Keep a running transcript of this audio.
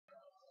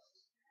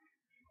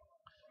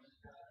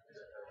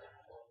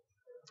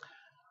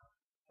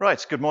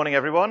Right, good morning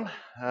everyone.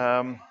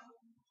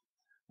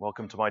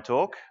 Welcome to my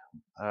talk.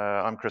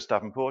 I'm Chris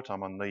Davenport,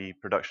 I'm on the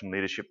production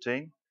leadership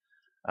team,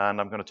 and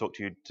I'm going to talk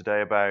to you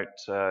today about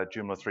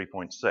Joomla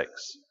 3.6.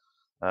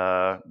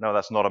 No,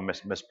 that's not a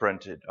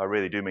misprint. I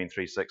really do mean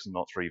 3.6 and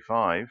not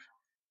 3.5.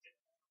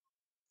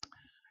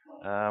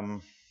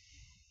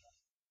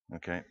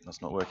 Okay,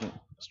 that's not working.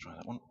 Let's try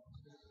that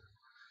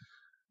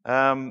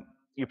one.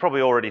 You've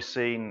probably already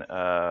seen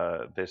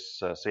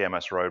this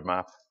CMS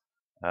roadmap.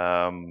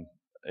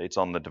 It's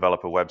on the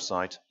developer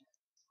website.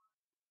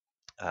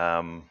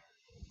 Okay.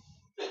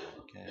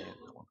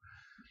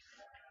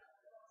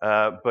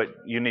 But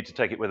you need to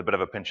take it with a bit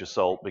of a pinch of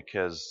salt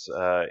because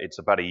it's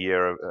about a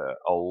year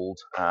old,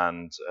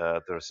 and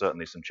there are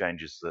certainly some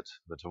changes that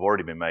have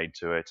already been made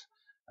to it.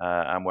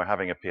 And we're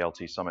having a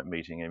PLT Summit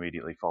meeting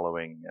immediately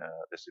following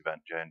this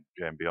event, J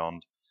and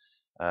Beyond.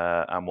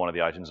 And one of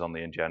the items on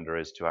the agenda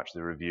is to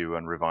actually review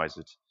and revise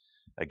it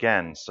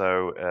again.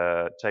 So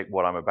take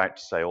what I'm about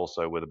to say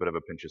also with a bit of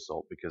a pinch of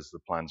salt because the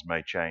plans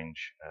may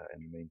change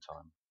in the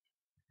meantime.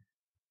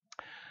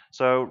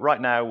 So right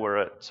now we're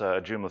at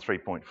Joomla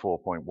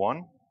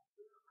 3.4.1,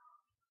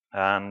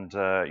 and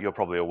you're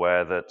probably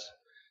aware that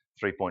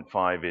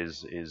 3.5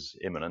 is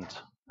imminent.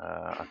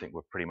 I think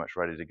we're pretty much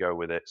ready to go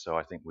with it, so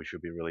I think we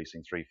should be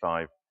releasing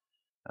 3.5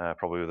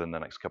 probably within the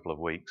next couple of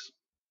weeks.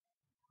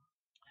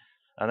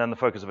 And then the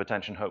focus of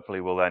attention hopefully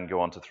will then go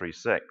on to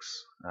 3.6.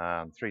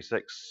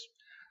 3.6,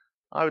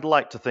 I would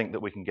like to think that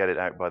we can get it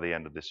out by the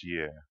end of this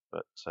year,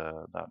 but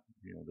that,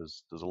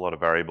 there's a lot of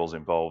variables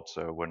involved,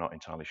 so we're not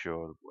entirely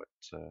sure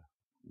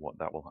whether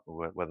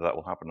that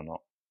will happen or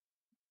not.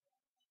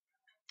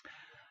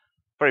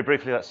 Very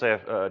briefly, let's say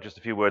just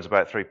a few words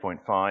about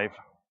 3.5.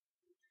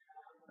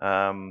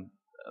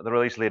 The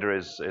release leader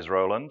is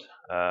Roland.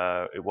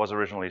 It was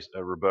originally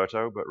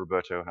Roberto, but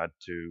Roberto had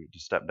to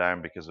step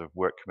down because of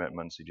work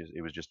commitments.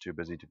 He was just too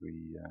busy to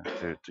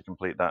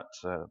complete that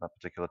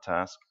particular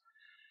task.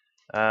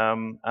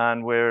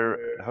 And we're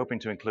hoping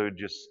to include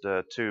just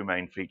two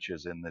main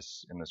features in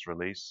this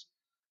release.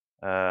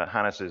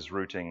 Hannes's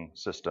routing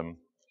system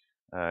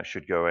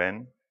should go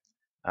in,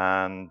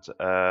 and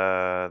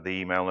the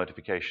email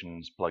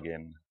notifications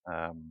plugin.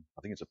 I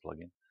think it's a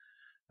plugin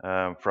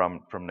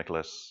from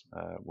Nicholas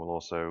will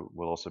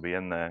also be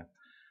in there.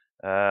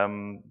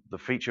 The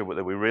feature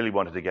that we really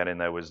wanted to get in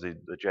there was the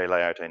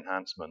JLayout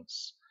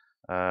enhancements.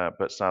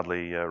 But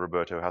sadly,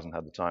 Roberto hasn't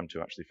had the time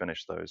to actually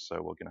finish those, so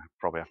we're going to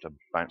probably have to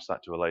bounce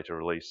that to a later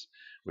release,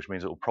 which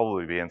means it will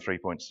probably be in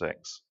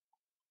 3.6.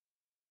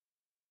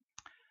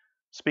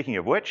 Speaking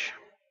of which,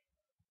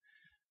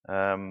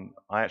 I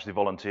actually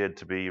volunteered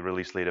to be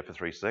release leader for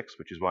 3.6,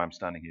 which is why I'm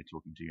standing here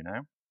talking to you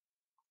now.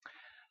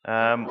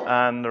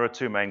 And there are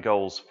two main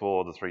goals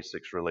for the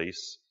 3.6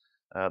 release.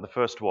 The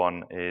first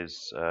one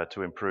is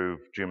to improve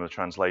Joomla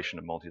translation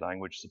and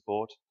multi-language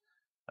support.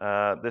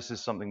 This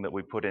is something that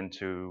we put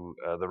into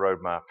the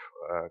roadmap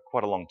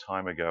quite a long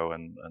time ago,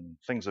 and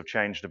things have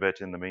changed a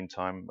bit in the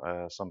meantime.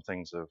 Some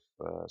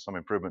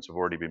improvements have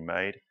already been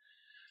made,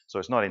 so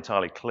it's not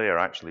entirely clear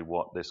actually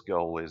what this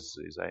goal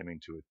is aiming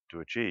to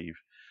achieve.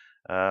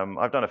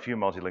 I've done a few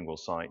multilingual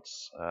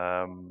sites,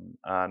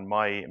 and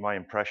my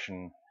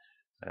impression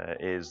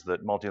is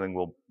that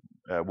multilingual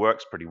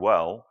works pretty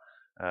well.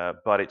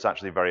 But it's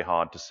actually very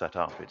hard to set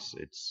up.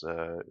 It's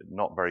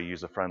not very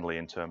user-friendly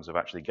in terms of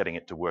actually getting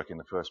it to work in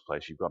the first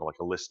place. You've got like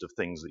a list of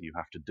things that you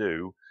have to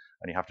do,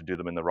 and you have to do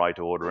them in the right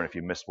order. And if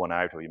you miss one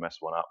out or you mess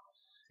one up,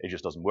 it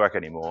just doesn't work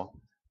anymore,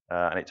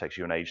 and it takes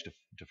you an age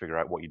to figure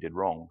out what you did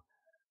wrong.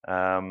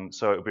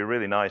 So it would be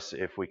really nice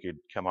if we could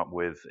come up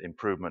with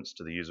improvements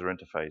to the user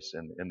interface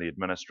in the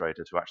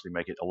administrator to actually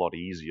make it a lot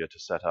easier to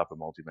set up a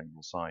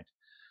multilingual site.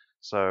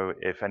 So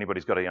if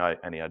anybody's got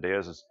any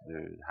ideas as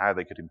to how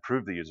they could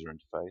improve the user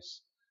interface,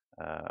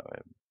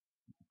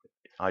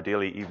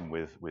 ideally even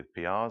with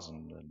PRs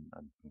and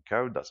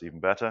code, that's even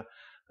better,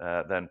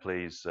 then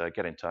please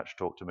get in touch,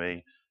 talk to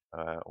me,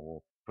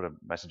 or put a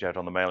message out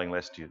on the mailing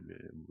list.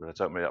 Let's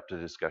open it up to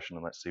discussion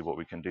and let's see what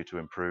we can do to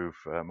improve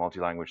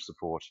multi-language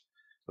support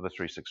for the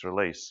 3.6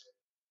 release.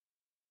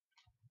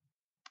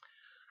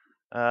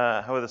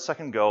 However, the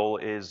second goal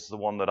is the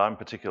one that I'm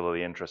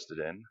particularly interested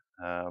in,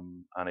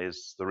 and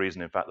is the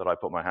reason, in fact, that I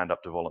put my hand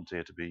up to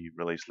volunteer to be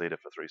release leader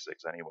for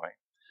 3.6 anyway.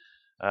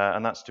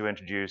 And that's to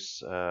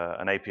introduce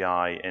an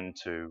API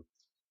into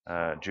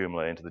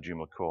Joomla, into the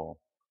Joomla core.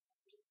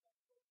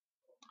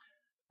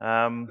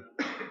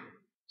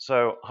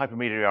 So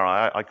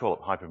Hypermedia, I call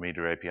it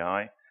Hypermedia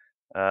API.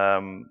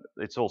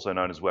 It's also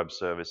known as web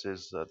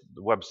services.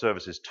 The web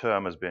services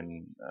term has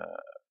been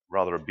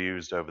rather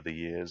abused over the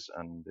years,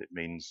 and it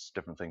means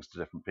different things to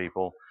different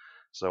people.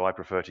 So I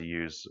prefer to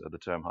use the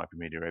term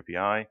Hypermedia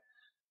API,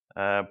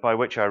 by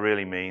which I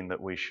really mean that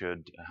we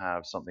should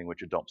have something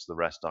which adopts the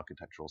REST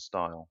architectural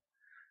style.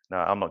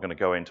 Now, I'm not going to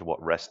go into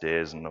what REST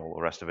is and all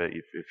the rest of it.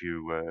 If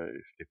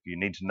you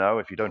need to know,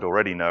 if you don't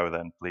already know,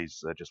 then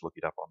please just look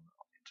it up on the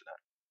internet.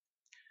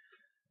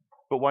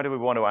 But why do we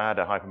want to add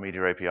a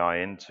Hypermedia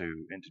API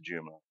into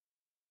Joomla?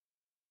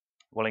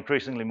 Well,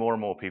 increasingly more and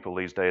more people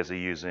these days are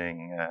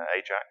using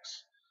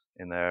Ajax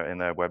in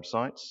their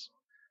websites.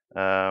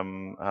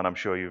 And I'm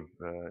sure you've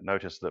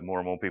noticed that more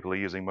and more people are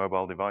using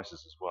mobile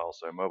devices as well.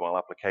 So mobile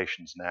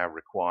applications now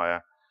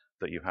require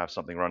that you have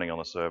something running on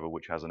a server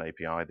which has an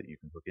API that you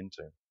can hook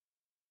into.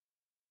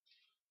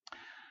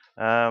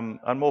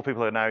 And more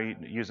people are now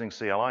using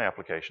CLI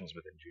applications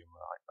within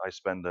Joomla. I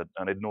spend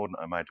an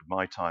inordinate amount of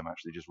my time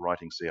actually just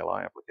writing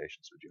CLI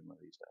applications for Joomla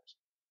these days.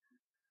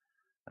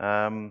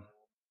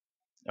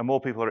 And more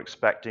people are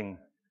expecting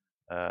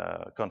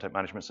content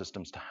management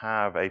systems to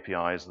have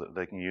APIs that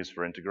they can use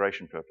for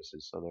integration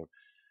purposes. So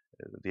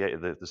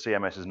the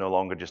CMS is no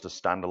longer just a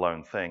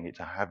standalone thing. It's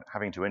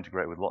having to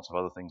integrate with lots of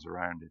other things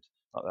around it,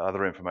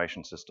 other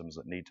information systems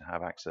that need to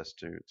have access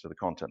to the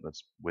content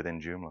that's within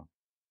Joomla.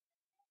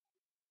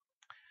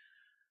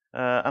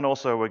 And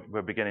also,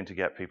 we're beginning to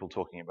get people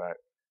talking about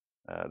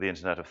the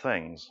Internet of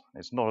Things.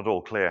 It's not at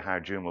all clear how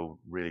Joomla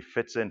really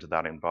fits into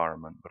that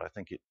environment, but I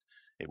think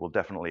it will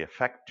definitely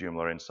affect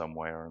Joomla in some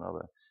way or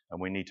another. And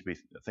we need to be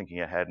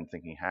thinking ahead and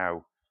thinking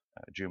how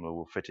Joomla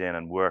will fit in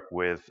and work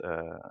with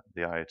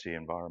the IoT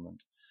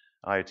environment.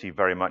 IoT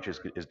very much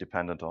is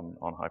dependent on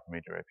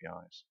hypermedia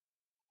APIs.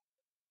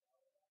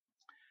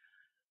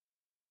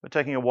 But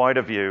taking a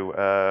wider view,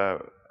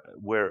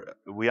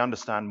 we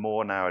understand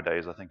more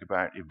nowadays, I think,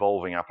 about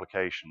evolving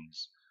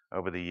applications.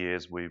 Over the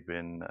years, we've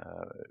been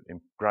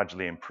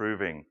gradually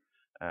improving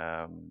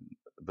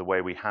the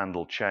way we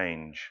handle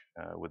change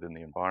within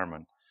the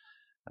environment.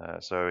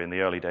 So in the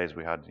early days,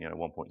 we had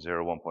 1.0,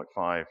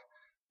 1.5.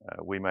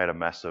 We made a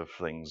mess of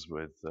things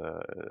with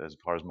as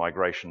far as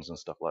migrations and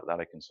stuff like that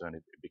are concerned.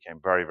 It became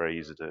very, very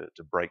easy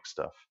to break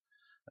stuff.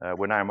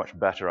 We're now much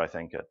better, I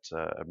think,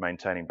 at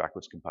maintaining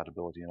backwards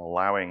compatibility and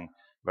allowing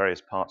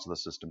various parts of the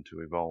system to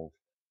evolve.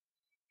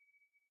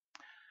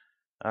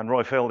 And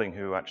Roy Fielding,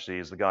 who actually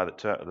is the guy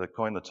that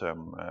coined the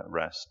term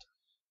REST,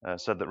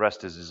 said that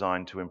REST is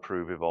designed to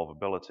improve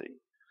evolvability.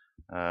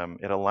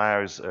 It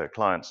allows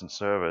clients and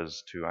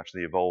servers to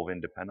actually evolve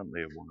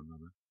independently of one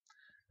another.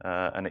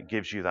 And it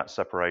gives you that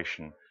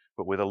separation,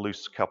 but with a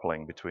loose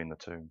coupling between the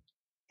two.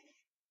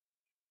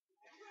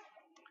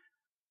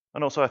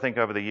 And also, I think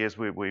over the years,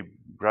 we're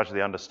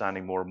gradually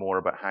understanding more and more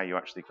about how you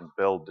actually can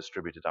build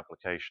distributed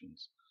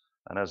applications.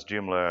 And as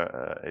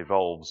Joomla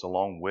evolves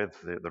along with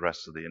the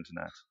rest of the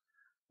internet,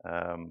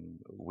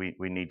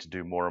 we need to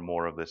do more and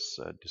more of this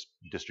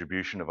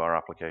distribution of our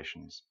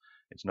applications.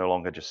 It's no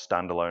longer just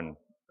standalone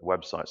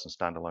websites and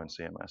standalone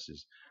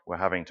CMSs. We're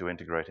having to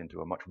integrate into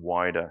a much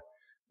wider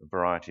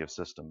variety of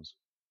systems.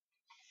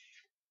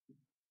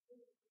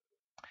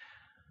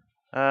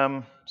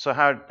 So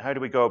how do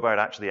we go about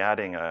actually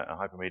adding a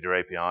hypermedia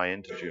API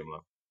into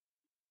Joomla?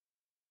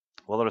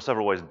 Well, there are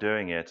several ways of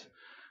doing it.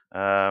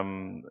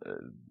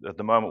 At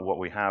the moment, what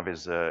we have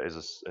is a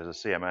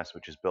CMS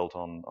which is built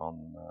on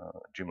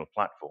Joomla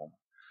platform,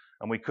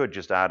 and we could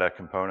just add a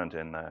component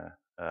in there.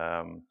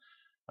 And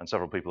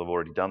several people have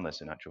already done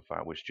this in actual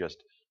fact, which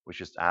just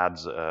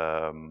adds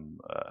a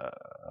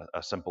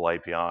simple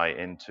API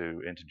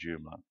into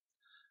Joomla.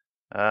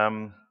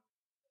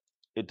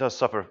 It does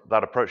suffer,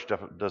 that approach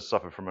does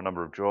suffer from a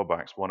number of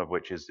drawbacks, one of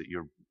which is that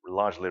you're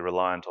largely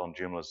reliant on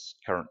Joomla's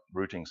current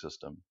routing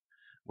system,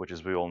 which,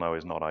 as we all know,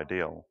 is not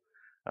ideal.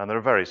 And there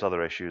are various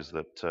other issues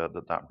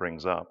that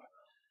brings up.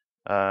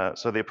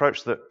 So the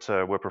approach that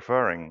we're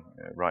preferring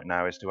right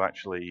now is to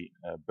actually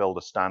build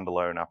a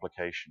standalone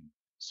application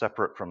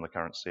separate from the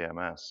current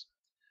CMS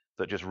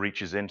that just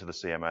reaches into the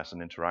CMS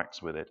and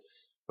interacts with it,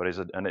 but is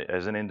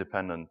an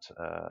independent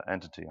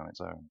entity on its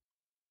own.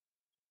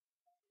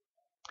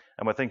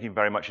 And we're thinking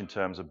very much in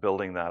terms of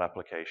building that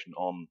application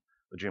on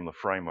the Joomla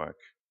framework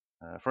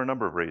for a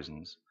number of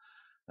reasons.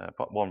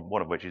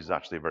 One of which is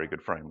actually a very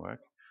good framework,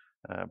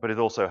 but it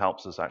also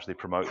helps us actually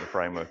promote the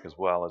framework as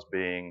well as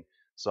being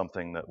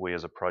something that we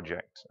as a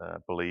project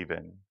believe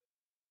in.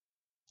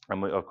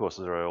 And of course,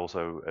 there are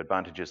also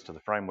advantages to the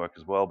framework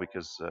as well,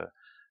 because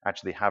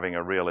actually having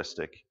a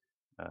realistic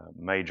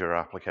major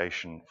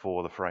application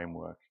for the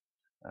framework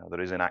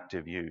that is in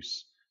active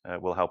use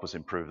will help us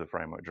improve the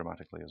framework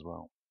dramatically as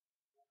well.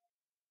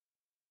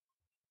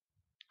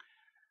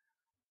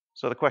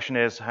 So the question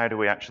is, how do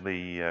we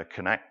actually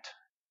connect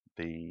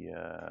the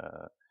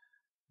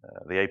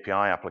API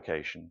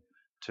application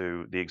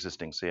to the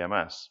existing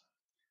CMS?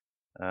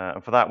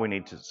 And for that, we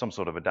need some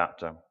sort of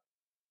adapter.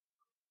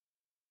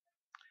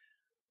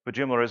 But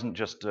Joomla isn't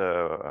just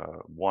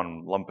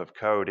one lump of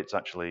code. It's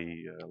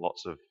actually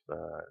lots of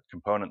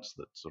components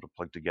that sort of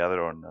plug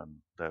together, and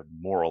they're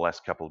more or less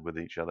coupled with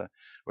each other.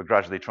 We're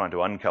gradually trying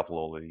to uncouple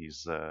all of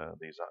these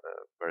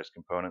various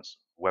components.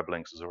 Web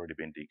links has already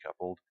been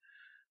decoupled.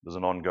 There's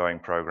an ongoing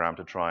program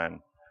to try and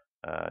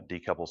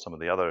decouple some of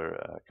the other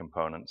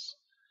components.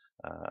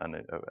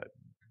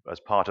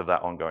 As part of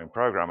that ongoing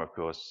program, of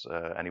course,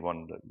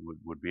 anyone that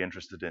would be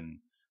interested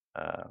in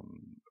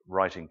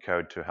writing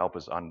code to help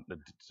us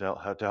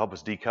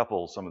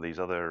decouple some of these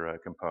other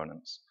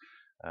components,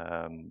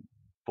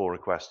 pull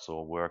requests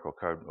or work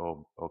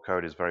or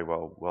code is very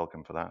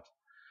welcome for that.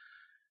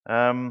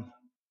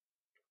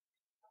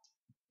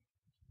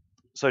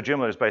 So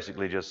Joomla is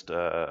basically just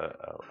a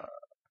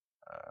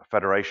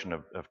federation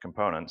of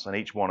components, and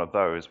each one of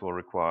those will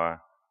require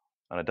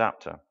an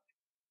adapter.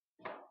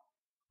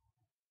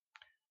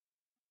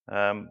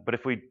 But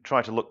if we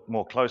try to look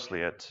more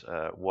closely at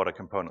what a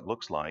component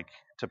looks like,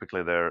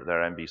 typically they're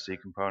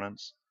MVC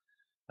components.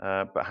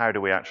 But how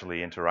do we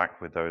actually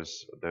interact with with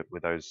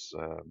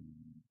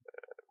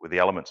the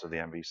elements of the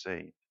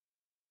MVC?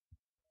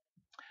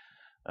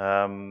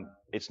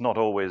 It's not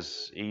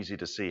always easy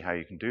to see how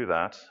you can do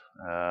that,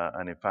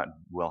 and in fact,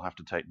 we'll have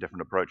to take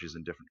different approaches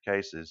in different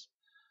cases.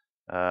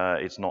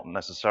 It's not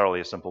necessarily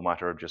a simple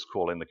matter of just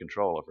calling the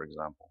controller, for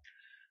example.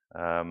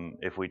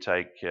 If we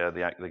take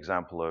the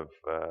example of,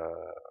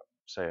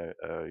 say,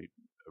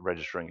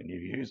 registering a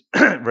new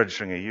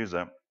registering a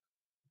user,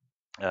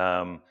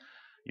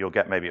 you'll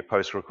get maybe a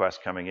post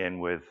request coming in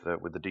with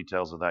the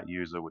details of that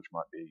user, which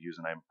might be a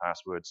username and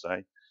password,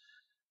 say.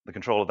 The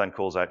controller then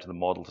calls out to the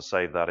model to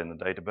save that in the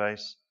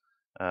database,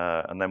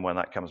 and then when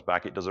that comes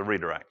back, it does a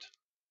redirect.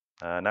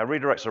 Now,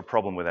 redirects are a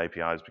problem with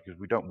APIs because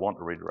we don't want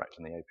a redirect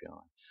in the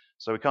API.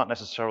 So we can't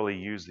necessarily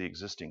use the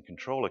existing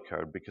controller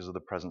code because of the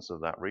presence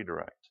of that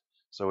redirect.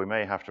 So we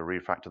may have to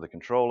refactor the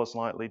controller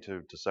slightly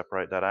to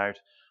separate that out,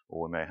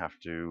 or we may have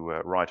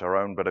to write our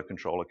own bit of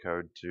controller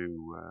code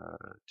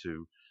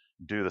to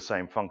do the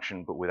same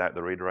function but without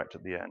the redirect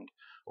at the end.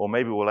 Or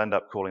maybe we'll end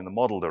up calling the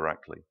model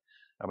directly.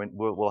 I mean,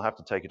 we'll have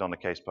to take it on a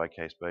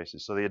case-by-case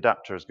basis. So the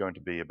adapter is going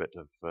to be a bit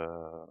of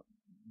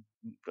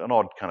an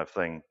odd kind of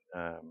thing.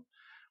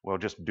 We'll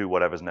just do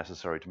whatever's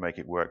necessary to make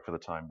it work for the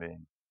time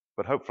being.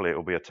 But hopefully it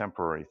will be a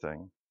temporary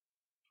thing.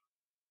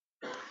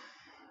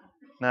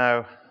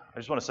 Now, I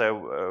just want to say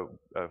a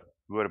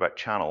word about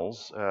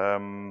channels.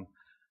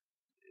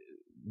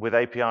 With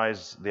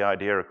APIs, the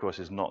idea, of course,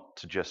 is not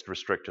to just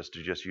restrict us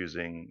to just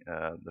using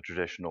the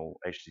traditional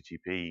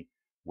HTTP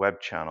web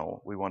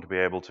channel. We want to be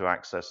able to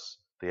access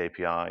the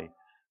API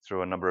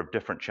through a number of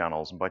different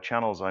channels. And by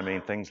channels, I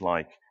mean things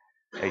like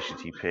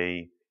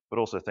HTTP, but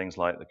also things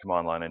like the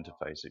command line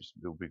interface. It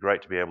would be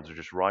great to be able to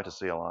just write a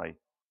CLI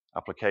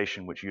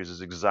application which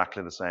uses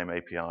exactly the same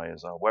API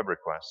as our web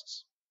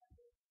requests.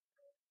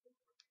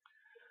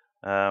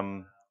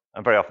 And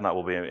very often that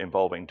will be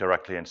involving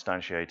directly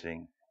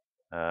instantiating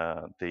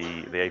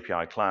the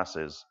API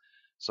classes.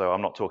 So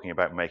I'm not talking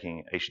about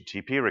making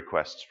HTTP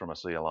requests from a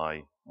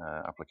CLI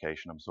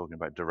application. I'm talking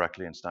about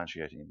directly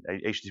instantiating.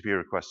 HTTP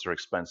requests are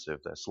expensive,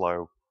 they're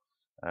slow,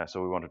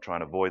 so we want to try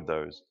and avoid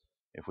those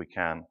if we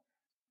can.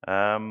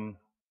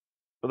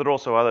 But there are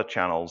also other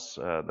channels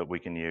that we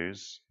can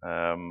use.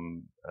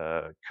 CoAP,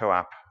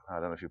 I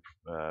don't know if you've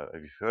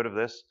heard of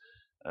this,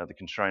 the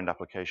Constrained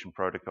Application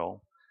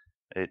Protocol.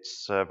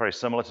 It's very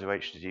similar to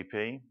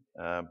HTTP,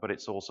 but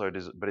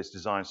it's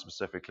designed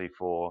specifically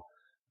for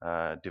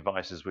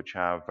devices which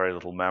have very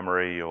little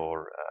memory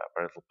or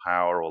very little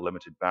power or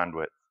limited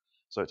bandwidth.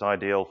 So it's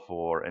ideal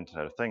for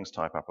Internet of Things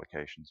type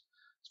applications.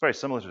 It's very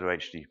similar to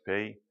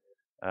HTTP.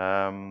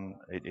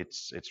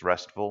 It's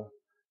RESTful,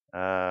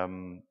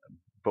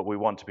 but we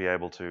want to be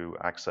able to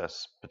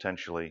access,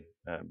 potentially,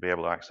 be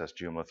able to access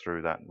Joomla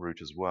through that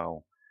route as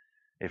well,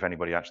 if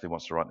anybody actually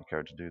wants to write the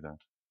code to do that.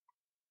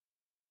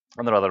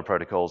 And there are other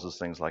protocols, there's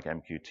things like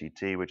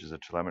MQTT, which is a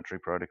telemetry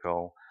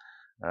protocol,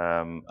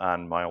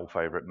 and my old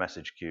favorite,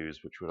 message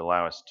queues, which would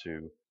allow us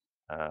to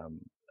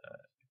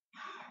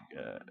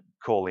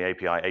call the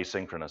API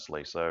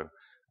asynchronously. So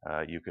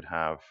you could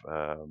have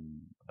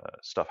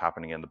stuff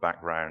happening in the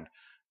background,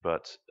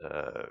 but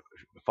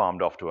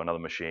farmed off to another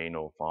machine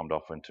or farmed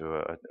off into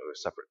a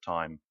separate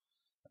time,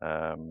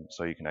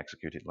 so you can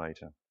execute it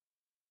later.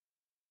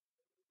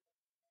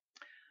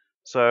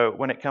 So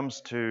when it comes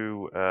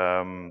to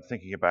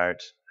thinking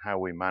about how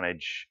we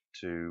manage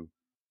to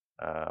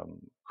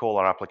call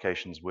our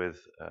applications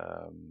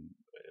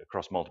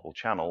across multiple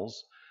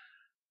channels,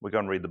 we're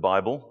going to read the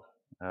Bible.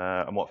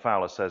 And what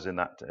Fowler says in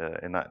that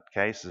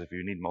case is if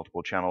you need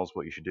multiple channels,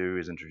 what you should do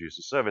is introduce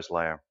a service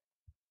layer.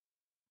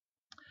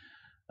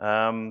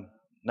 Now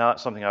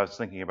that's something I was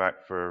thinking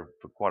about for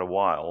quite a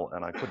while,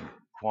 and I couldn't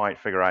quite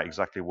figure out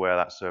exactly where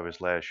that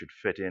service layer should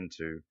fit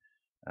into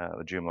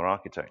the Joomla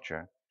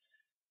architecture.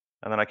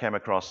 And then I came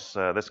across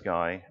this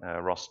guy,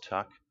 Ross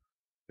Tuck,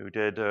 who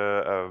did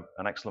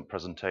an excellent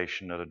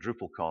presentation at a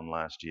DrupalCon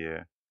last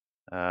year.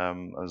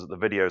 The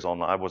video's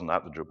online. I wasn't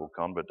at the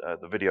DrupalCon, but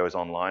the video is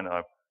online.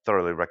 I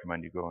thoroughly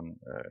recommend you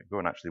go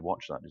and actually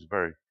watch that. He's a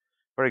very,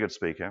 very good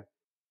speaker.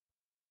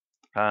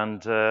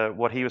 And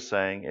what he was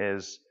saying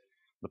is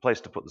the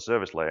place to put the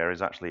service layer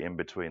is actually in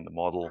between the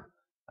model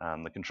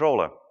and the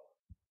controller.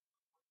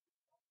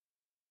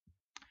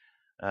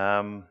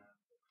 And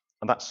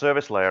that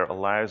service layer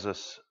allows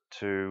us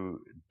to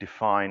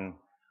define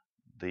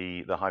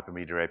the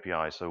hypermedia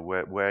API. So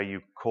where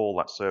you call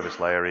that service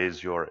layer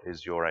is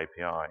your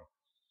API.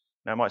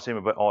 Now it might seem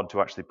a bit odd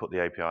to actually put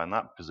the API in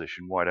that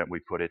position. Why don't we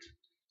put it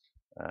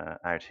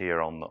out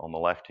here on the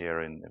left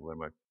here when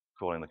we're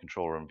calling the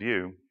controller in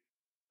view?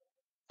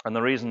 And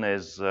the reason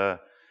is that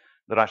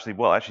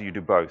actually you do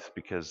both,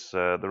 because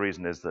the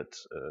reason is that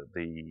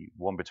the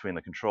one between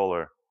the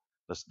controller,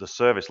 the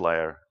service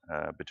layer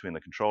between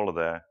the controller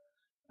there,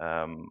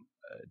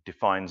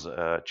 defines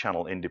a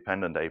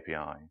channel-independent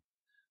API.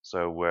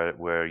 So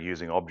we're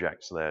using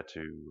objects there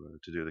to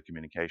do the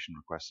communication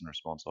requests and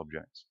response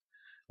objects.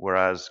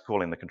 Whereas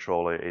calling the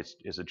controller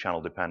is a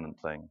channel-dependent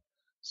thing.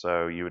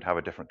 So you would have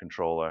a different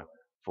controller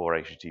for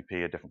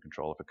HTTP, a different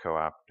controller for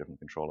CoAP, different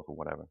controller for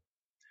whatever.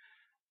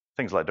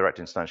 Things like direct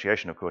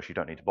instantiation, of course, you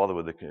don't need to bother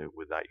with that.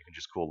 You can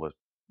just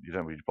you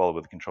don't need to bother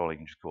with the controller. You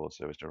can just call the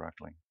service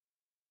directly.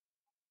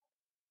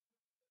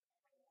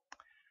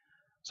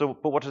 So,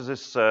 but what does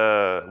this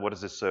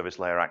service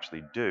layer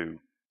actually do?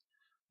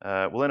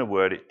 Well, in a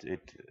word,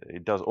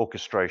 it does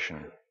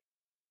orchestration.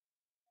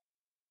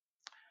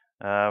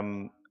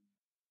 And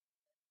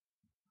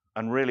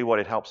really what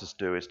it helps us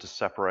do is to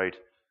separate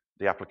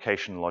the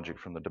application logic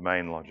from the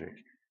domain logic.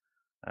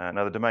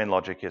 Now the domain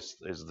logic is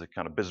the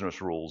kind of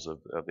business rules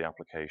of the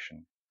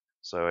application.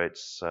 So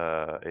it's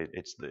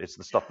the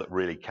stuff that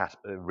really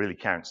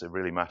counts, it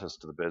really matters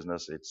to the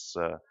business. It's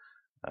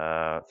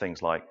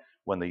things like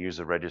when the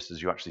user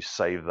registers, you actually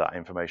save that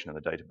information in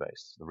the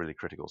database, the really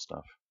critical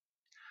stuff.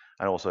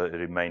 And also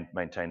it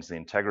maintains the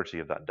integrity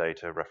of that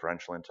data,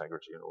 referential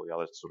integrity, and all the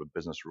other sort of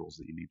business rules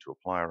that you need to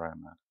apply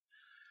around that.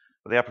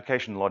 But the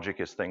application logic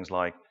is things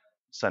like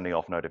sending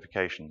off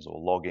notifications or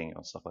logging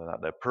and stuff like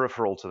that. They're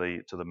peripheral to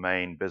the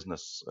main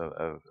business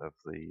of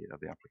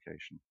the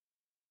application.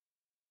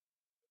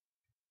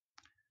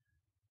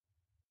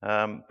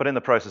 But in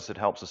the process, it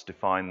helps us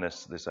define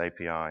this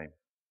API.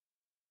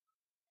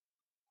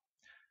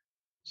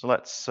 So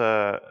let's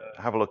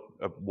have a look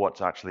at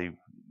what actually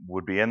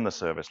would be in the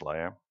service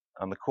layer.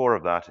 And the core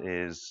of that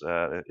is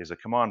a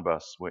command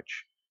bus,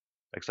 which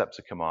accepts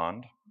a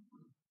command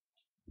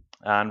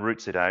and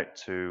routes it out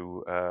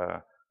to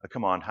a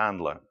command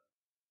handler.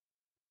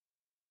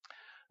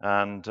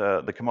 And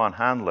the command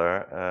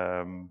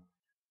handler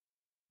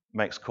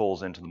makes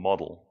calls into the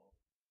model.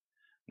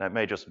 Now, it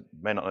may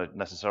not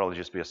necessarily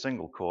just be a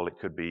single call. It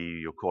could be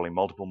you're calling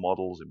multiple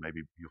models. It may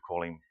be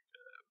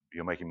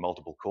you're making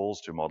multiple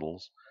calls to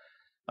models.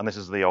 And this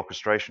is the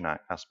orchestration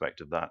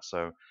aspect of that.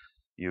 So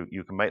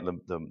you can make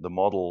the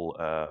model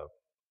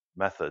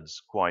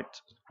methods quite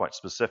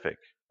specific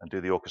and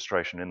do the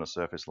orchestration in the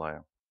surface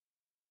layer.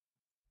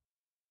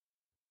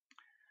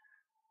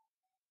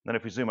 Then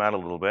if we zoom out a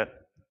little bit,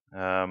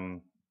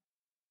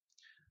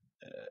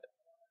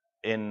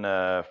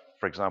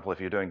 for example, if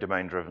you're doing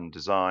domain-driven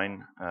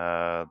design,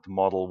 the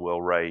model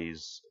will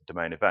raise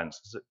domain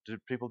events. Do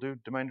people do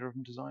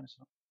domain-driven design?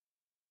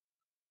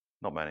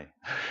 Not many,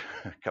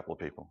 a couple of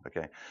people.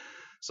 Okay,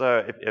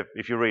 so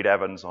if you read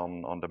Evans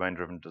on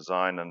domain-driven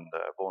design and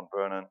Vaughan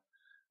Vernon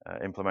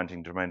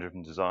implementing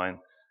domain-driven design,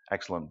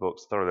 excellent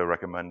books, thoroughly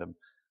recommend them.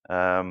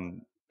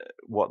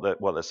 What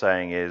they're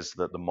saying is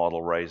that the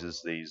model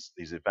raises these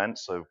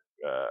events. So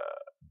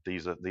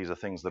these are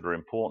things that are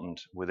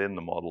important within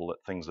the model,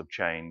 that things have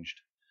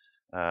changed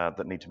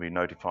that need to be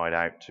notified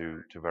out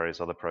to various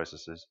other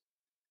processes.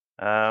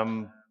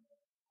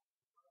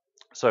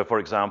 So, for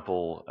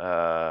example,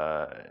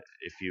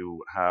 if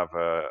you have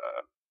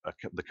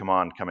the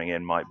command coming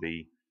in might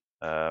be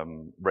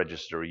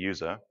register a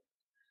user,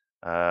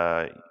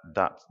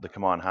 that the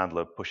command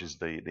handler pushes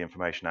the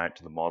information out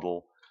to the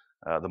model.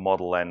 The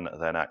model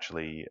then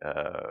actually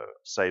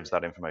saves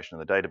that information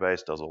in the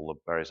database, does all the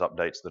various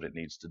updates that it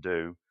needs to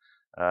do,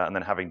 and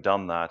then having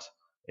done that,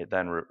 it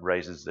then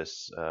raises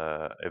this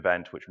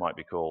event which might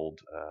be called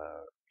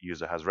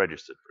user has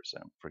registered,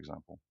 for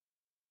example.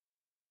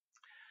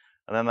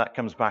 And then that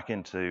comes back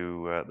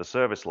into the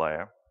service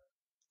layer,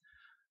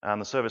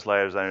 and the service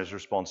layer then is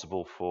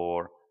responsible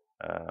for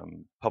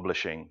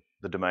publishing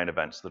the domain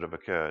events that have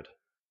occurred.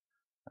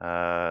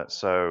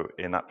 So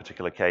in that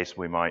particular case,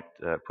 we might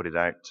put it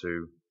out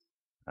to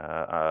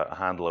a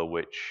handler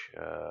which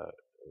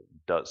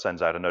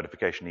sends out a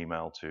notification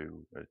email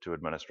to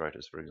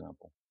administrators, for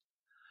example.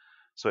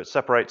 So it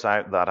separates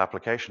out that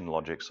application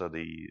logic. So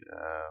the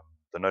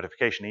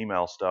notification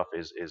email stuff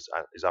is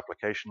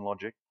application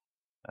logic.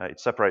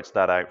 It separates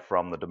that out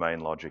from the domain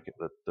logic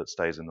that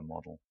stays in the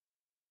model.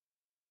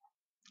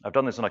 I've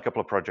done this on a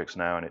couple of projects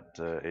now, and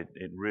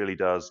it really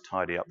does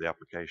tidy up the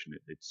application.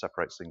 It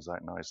separates things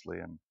out nicely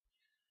and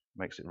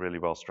makes it really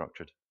well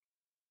structured.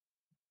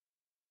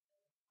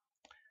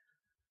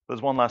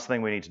 There's one last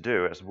thing we need to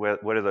do, is where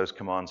do those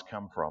commands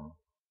come from?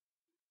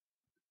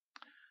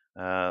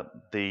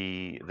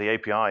 The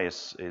API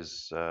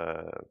is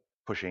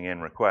pushing in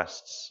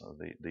requests.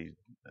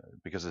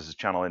 Because this is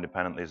channel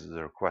independent, this is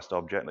a request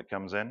object that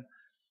comes in,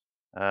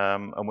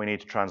 and we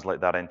need to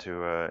translate that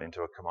into a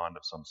command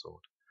of some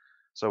sort.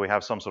 So we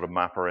have some sort of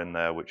mapper in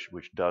there which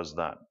does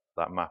that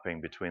mapping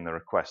between the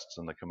requests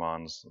and the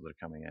commands that are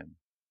coming in.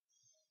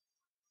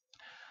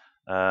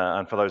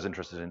 And for those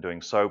interested in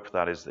doing SOAP,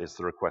 that is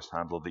the request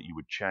handler that you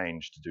would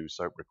change to do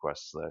SOAP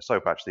requests there.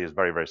 SOAP actually is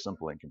very, very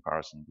simple in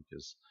comparison,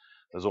 because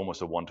there's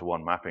almost a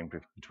one-to-one mapping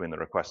between the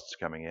requests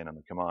coming in and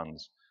the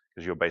commands,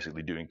 because you're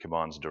basically doing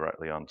commands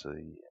directly into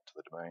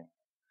the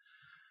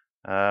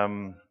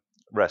domain.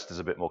 REST is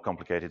a bit more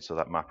complicated, so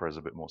that mapper is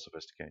a bit more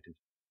sophisticated.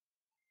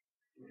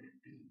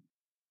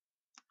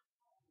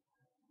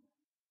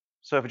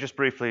 So if we just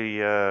briefly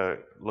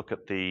look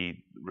at the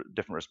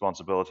different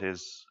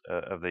responsibilities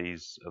of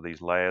these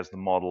layers, the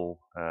model,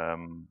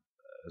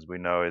 as we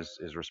know,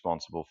 is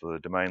responsible for the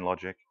domain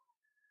logic,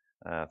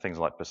 things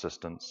like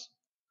persistence.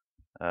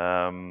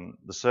 The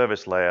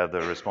service layer, the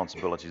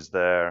responsibilities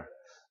there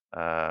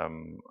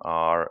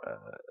are,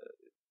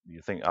 you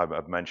think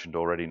I've mentioned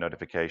already,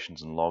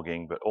 notifications and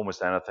logging, but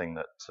almost anything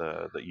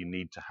that you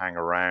need to hang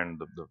around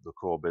the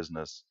core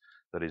business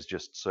that is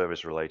just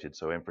service related,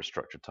 so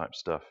infrastructure type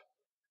stuff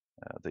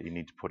that you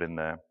need to put in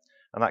there.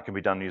 And that can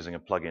be done using a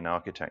plugin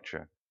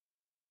architecture.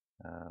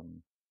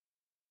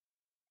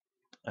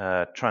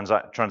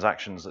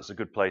 Transactions, that's a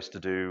good place to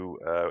do.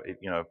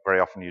 Very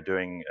often you're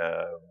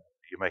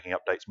making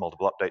updates,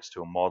 multiple updates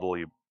to a model,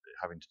 you're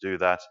having to do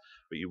that,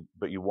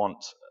 but you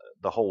want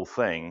the whole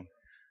thing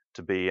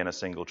to be in a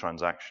single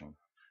transaction.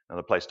 And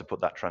the place to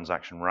put that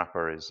transaction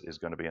wrapper is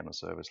going to be in the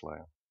service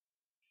layer.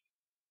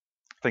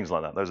 Things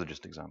like that, those are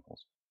just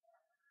examples.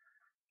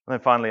 And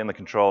then finally in the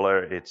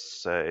controller,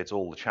 it's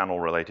all the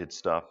channel related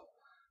stuff.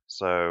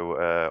 So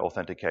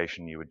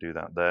authentication, you would do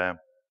that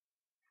there.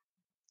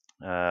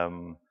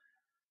 And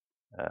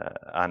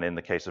in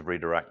the case of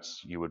redirects,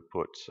 you would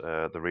put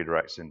the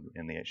redirects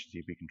in the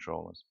HTTP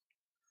controllers.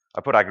 I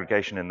put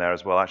aggregation in there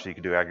as well. Actually, you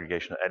could do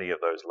aggregation at any of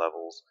those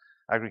levels.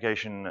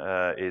 Aggregation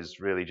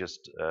is really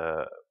just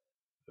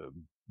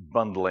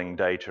bundling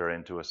data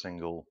into a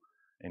single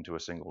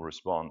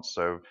response.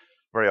 So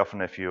very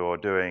often, if you're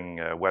doing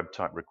web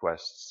type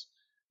requests,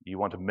 you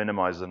want to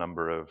minimize the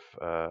number of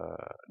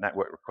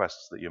network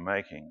requests that you're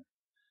making.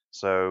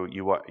 So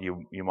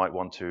you might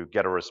want to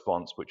get a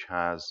response which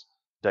has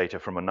data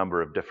from a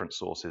number of different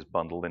sources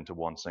bundled into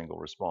one single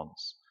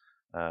response.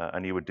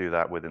 And you would do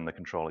that within the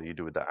controller. You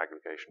do that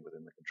aggregation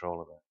within the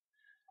controller there.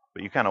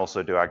 But you can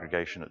also do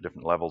aggregation at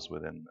different levels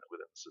within the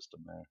system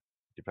there,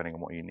 depending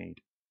on what you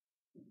need.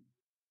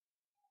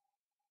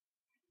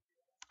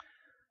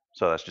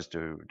 So that's just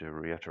to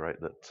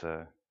reiterate that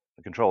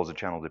the controllers are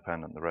channel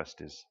dependent. The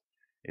rest is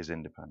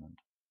independent.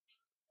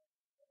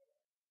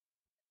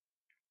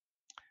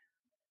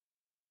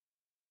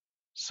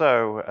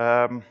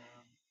 So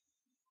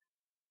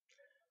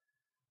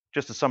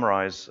just to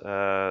summarize,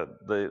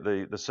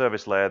 the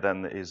service layer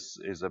then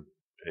is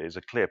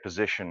a clear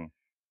position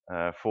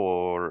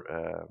for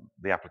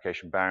the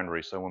application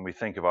boundary. So when we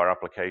think of our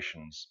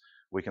applications,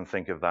 we can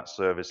think of that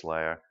service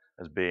layer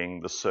as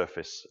being the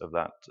surface of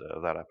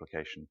that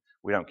application.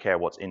 We don't care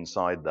what's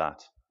inside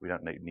that. We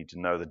don't need to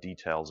know the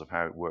details of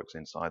how it works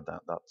inside that.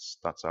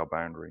 That's our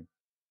boundary.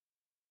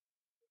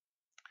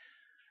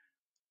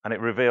 And it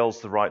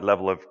reveals the right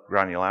level of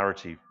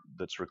granularity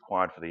that's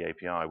required for the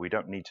API. We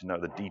don't need to know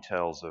the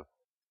details of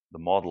the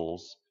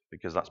models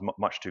because that's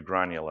much too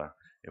granular.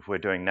 If we're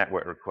doing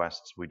network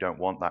requests, we don't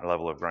want that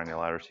level of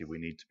granularity. We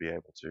need to be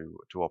able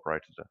to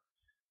operate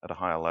at a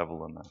higher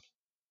level than that.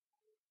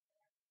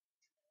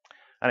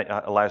 And it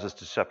allows us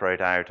to separate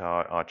out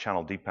our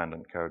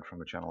channel-dependent code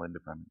from a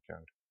channel-independent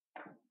code.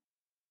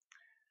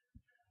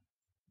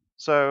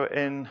 So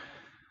in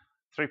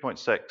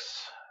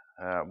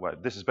 3.6, well,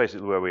 this is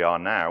basically where we are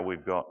now.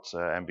 We've got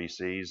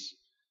MVCs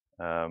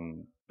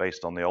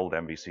based on the old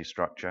MVC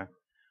structure,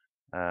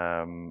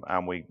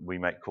 and we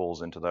make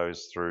calls into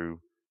those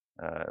through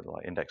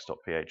like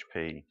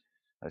index.php.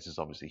 This is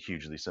obviously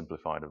hugely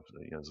simplified.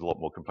 There's a lot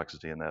more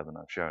complexity in there than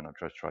I've shown. I've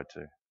just tried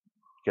to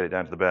get it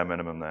down to the bare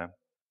minimum there.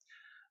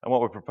 And what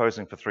we're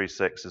proposing for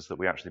 3.6 is that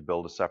we actually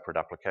build a separate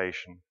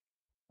application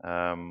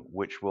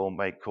which will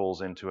make calls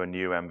into a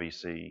new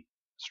MVC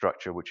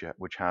structure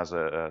which has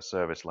a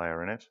service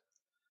layer in it.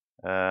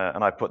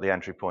 And I put the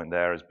entry point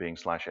there as being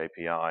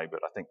 /API, but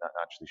I think that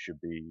actually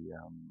should be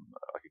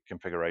like a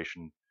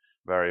configuration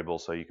variable,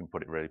 so you can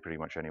put it really pretty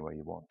much anywhere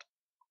you want.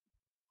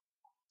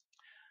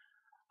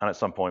 And at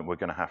some point, we're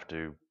going to have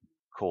to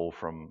call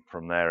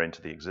from there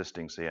into the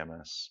existing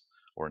CMS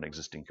or an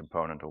existing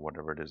component or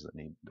whatever it is that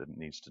it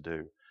needs to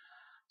do.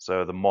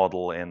 So the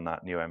model in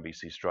that new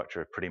MVC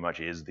structure pretty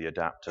much is the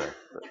adapter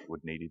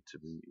that needs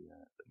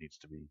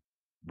to be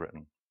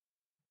written.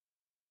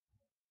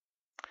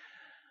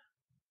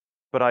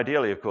 But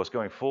ideally, of course,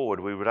 going forward,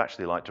 we would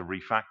actually like to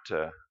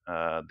refactor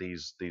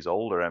these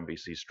older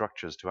MVC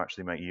structures to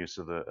actually make use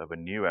of a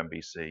new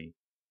MVC,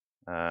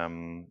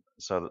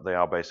 so that they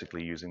are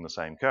basically using the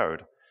same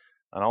code.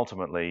 And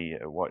ultimately,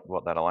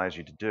 what that allows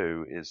you to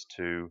do is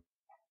to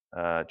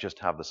just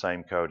have the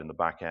same code in the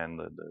back end.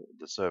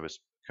 The service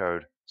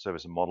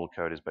and model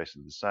code is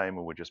basically the same,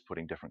 and we're just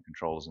putting different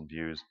controllers and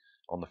views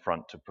on the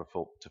front to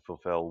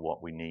fulfill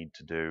what we need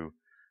to do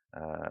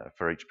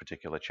for each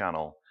particular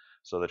channel.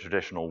 So the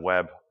traditional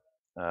web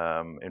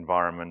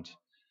environment,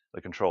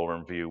 the controller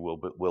and view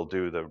will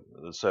do the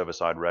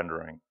server-side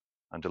rendering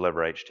and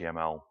deliver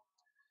HTML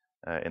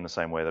in the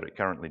same way that it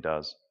currently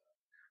does.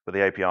 But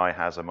the API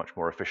has a much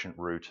more efficient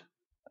route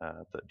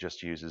that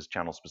just uses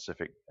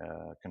channel-specific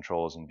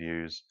controllers and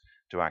views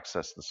to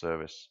access the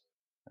service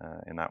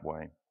in that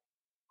way.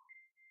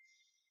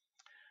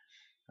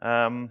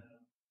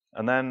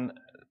 And then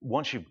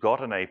once you've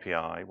got an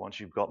API, once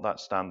you've got that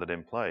standard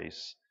in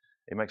place,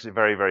 it makes it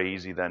very, very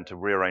easy then to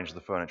rearrange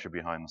the furniture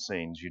behind the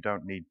scenes. You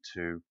don't need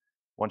to,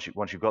 once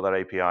you've got that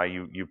API,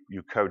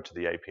 you code to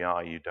the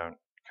API. You don't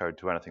code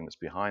to anything that's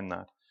behind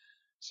that.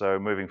 So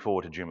moving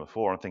forward to Joomla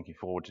 4, I'm thinking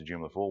forward to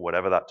Joomla 4,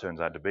 whatever that turns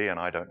out to be, and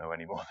I don't know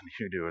any more than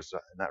you do in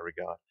that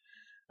regard.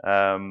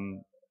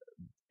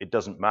 It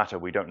doesn't matter.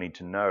 We don't need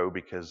to know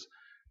because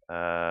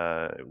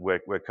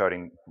we're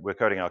coding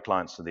our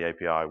clients to the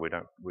API.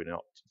 We're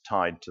not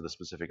tied to the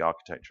specific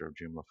architecture of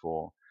Joomla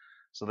 4.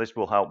 So this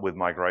will help with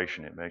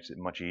migration. It makes it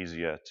much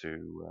easier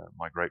to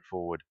migrate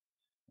forward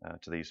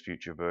to these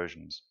future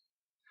versions.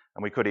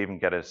 And we could even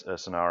get a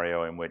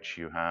scenario in which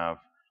you have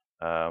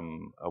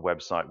a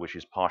website which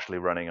is partially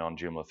running on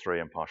Joomla 3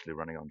 and partially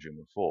running on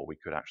Joomla 4. We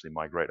could actually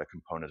migrate a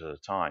component at a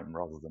time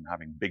rather than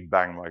having big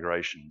bang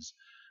migrations.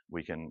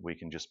 We can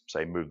just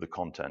say move the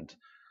content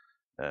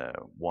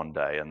one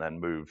day and then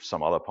move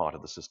some other part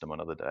of the system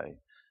another day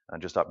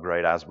and just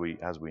upgrade as we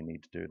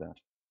need to do that.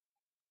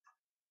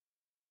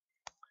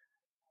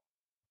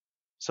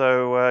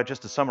 So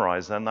just to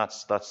summarize then,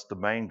 that's the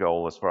main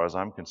goal as far as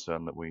I'm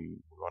concerned that we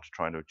want to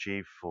try to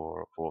achieve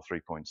for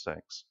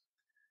 3.6.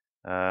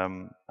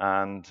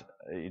 And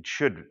it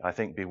should, I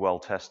think, be well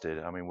tested.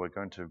 I mean, we're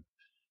going to,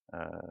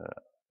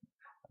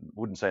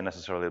 wouldn't say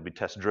necessarily it'll be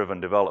test-driven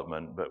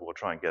development, but we'll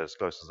try and get as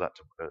close as that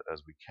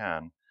as we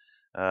can.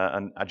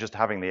 And just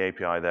having the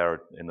API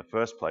there in the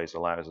first place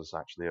allows us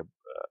actually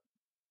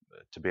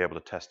to be able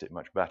to test it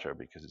much better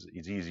because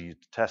it's easy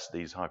to test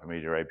these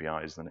hypermedia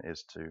APIs than it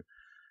is to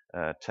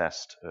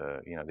test,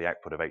 the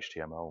output of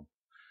HTML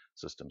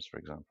systems, for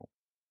example.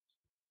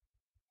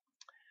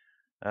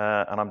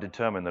 And I'm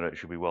determined that it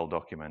should be well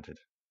documented.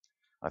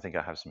 I think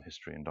I have some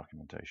history in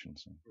documentation.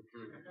 So.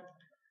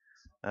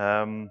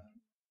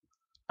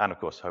 And of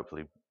course,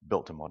 hopefully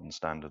built to modern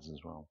standards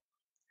as well.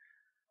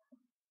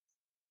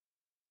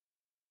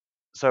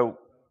 So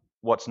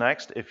what's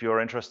next? If you're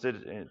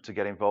interested to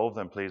get involved,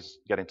 then please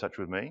get in touch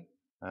with me.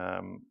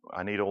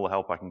 I need all the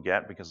help I can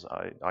get because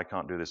I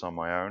can't do this on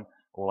my own.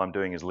 All I'm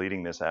doing is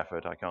leading this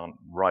effort. I can't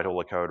write all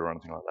the code or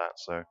anything like that.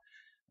 So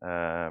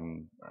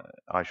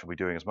I should be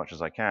doing as much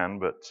as I can,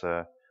 but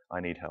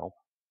I need help.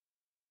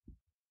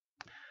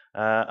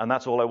 And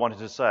that's all I wanted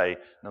to say.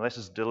 Now this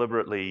is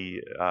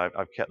deliberately,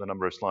 I've kept the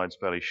number of slides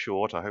fairly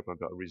short. I hope I've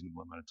got a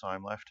reasonable amount of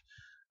time left.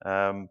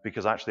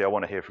 Because actually I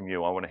want to hear from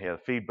you. I want to hear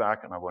the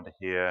feedback and I want to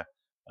hear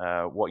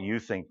what you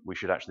think we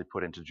should actually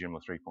put into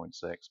Joomla 3.6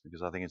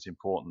 because I think it's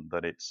important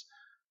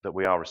that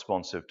we are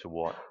responsive to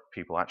what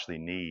people actually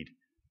need.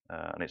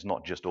 And it's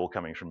not just all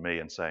coming from me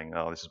and saying,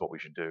 oh, this is what we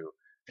should do.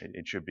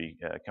 It should be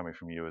coming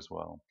from you as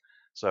well.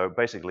 So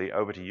basically,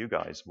 over to you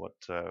guys. What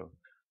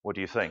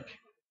do you think?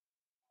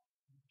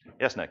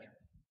 Yes, Nick.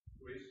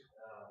 Chris,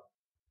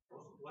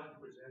 most of what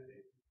you presented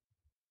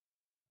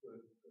to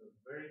a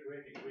very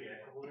great degree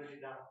I have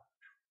already done.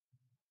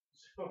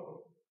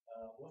 So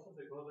most of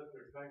the code that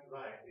we're trying to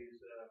write is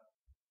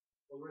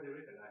already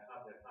written. I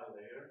have the file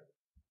layer.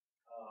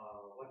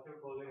 What you're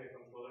calling a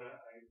controller,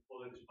 I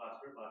call it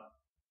dispatcher, but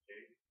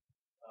okay.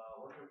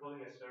 What you're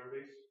calling a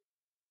service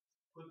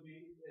could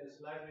be a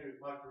slightly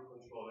refactored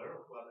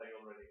controller of what I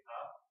already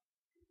have.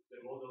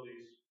 The model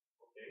is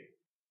okay.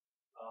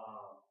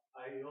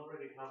 I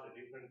already have the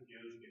different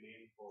views we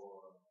need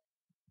for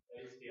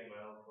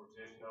HTML, for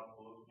JSON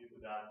output. You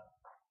could add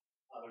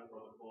other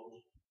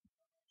protocols.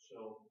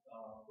 So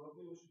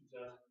probably we should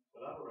just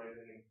collaborate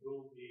and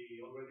improve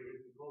the already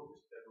written code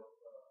instead of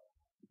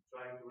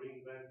trying to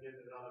reinvent yet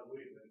another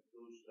wheel and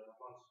lose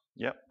months.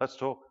 Yeah, let's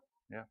talk.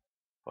 Yeah,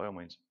 by all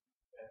means.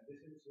 And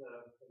this is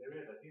an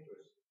area that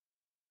interests.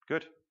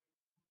 Good.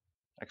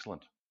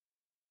 Excellent.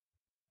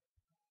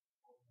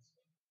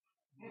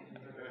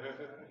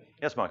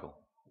 Yes, Michael.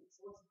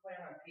 So what's the plan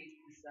on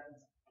PHP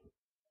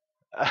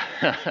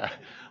 7?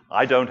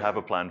 I don't have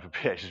a plan for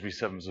PHP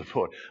 7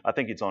 support. I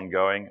think it's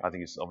ongoing. I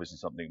think it's obviously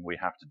something we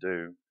have to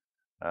do.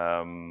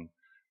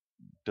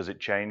 Does it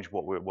change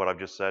what I've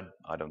just said?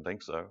 I don't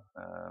think so.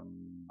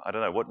 I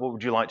don't know. What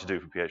would you like to do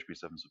for PHP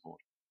 7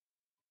 support?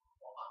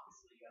 Well,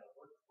 obviously you got to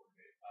work for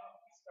it.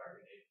 We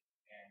started it,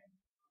 and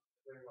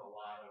there's a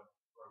lot of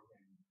broken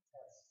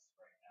tests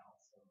right now.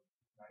 So it's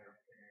a matter of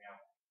figuring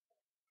out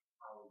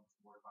how to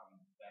work on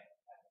that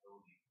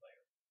compatibility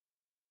layer.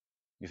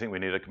 You think we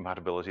need a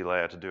compatibility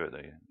layer to do it,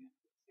 do you?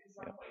 In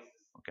some places.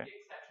 Okay. The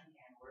exception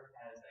handler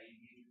has a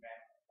user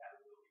back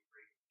compatibility for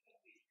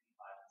PHP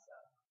 5 and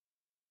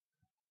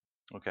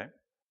 7. Okay.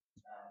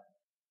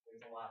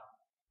 There's a lot,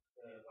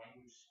 the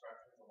language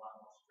structure is a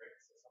lot more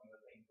strict, so some of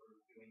the things we're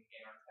doing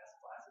in our test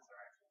classes are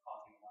actually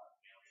causing a lot of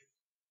failures.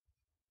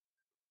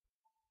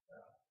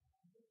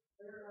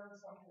 There are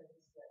some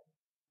things that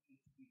need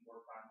to be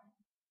worked on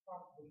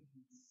probably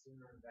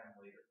sooner than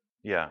later.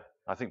 Yeah,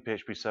 I think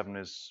PHP 7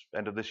 is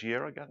end of this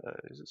year, I guess.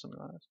 Is it something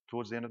like that?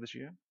 Towards the end of this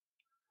year?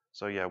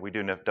 So yeah, we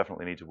do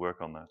definitely need to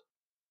work on that.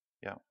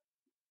 Yeah.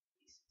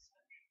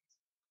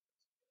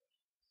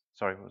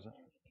 Sorry, what was that?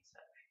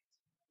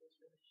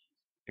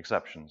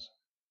 Exceptions.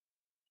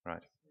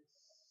 Right.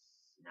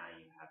 Now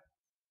you have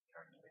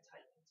turning the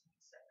type into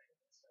exception.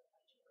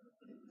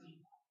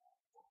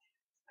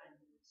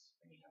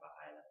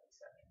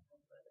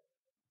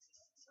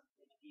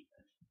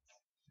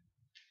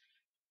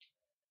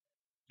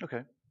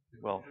 Okay.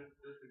 Well,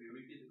 Just to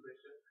repeat the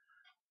question.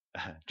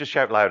 just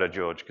shout louder,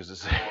 George, because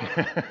it's. Problem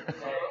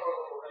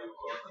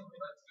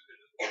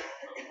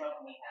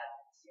we have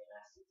in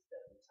CMS is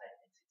that we type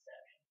int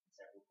exception in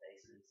several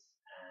places,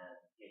 and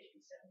PHP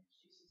 7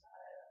 introduces a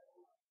higher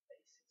level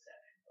base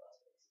exception class,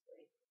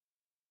 basically.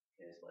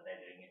 Because what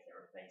they're doing is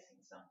they're replacing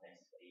some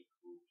places where you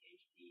call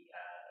PHP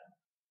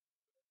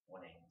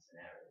warnings and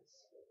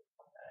errors with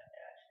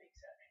actually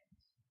exceptions.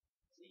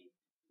 So you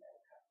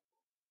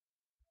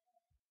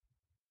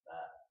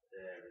but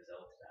the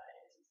result of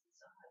that is that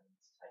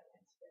sometimes type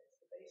int gets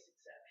the base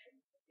exception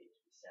of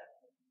PHP 7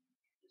 and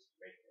just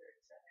regular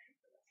exception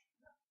for less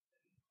than that.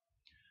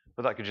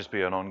 But that could just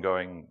be an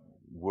ongoing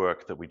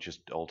work that we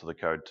just alter the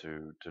code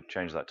to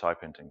change that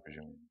type hinting,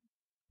 presumably.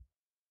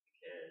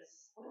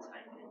 Because the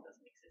type int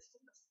doesn't exist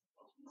in this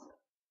module.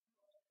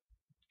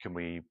 Can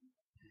we?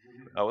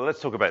 Oh, well, let's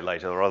talk about it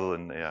later, rather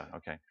than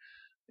Okay,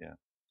 yeah.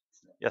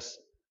 Yes.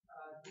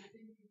 Do you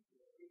think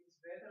it's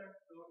better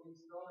to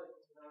install it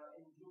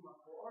in Joomla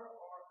core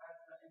or as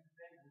an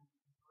independent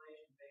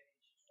installation package,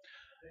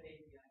 the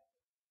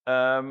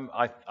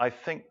API? I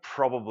think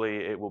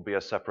probably it will be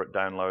a separate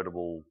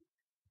downloadable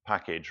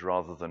package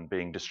rather than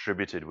being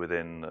distributed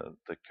within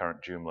the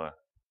current Joomla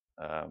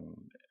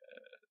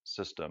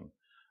system,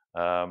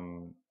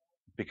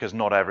 because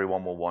not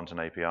everyone will want an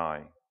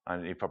API,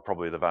 and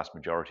probably the vast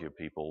majority of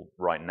people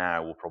right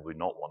now will probably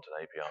not want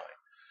an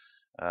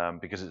API,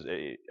 because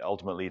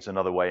ultimately it's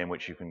another way in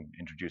which you can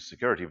introduce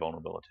security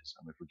vulnerabilities.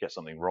 And if we get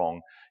something wrong,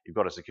 you've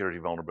got a security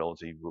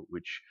vulnerability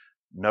which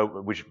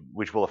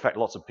will affect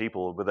lots of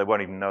people, but they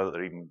won't even know that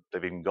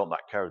they've even got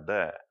that code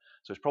there.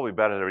 So it's probably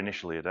better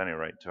initially, at any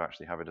rate, to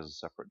actually have it as a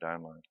separate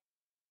download.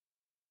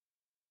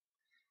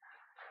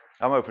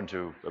 I'm open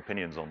to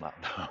opinions on that.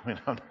 I mean,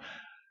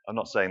 I'm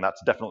not saying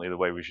that's definitely the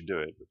way we should do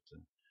it. But,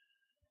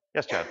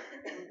 yes, Chad.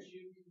 Would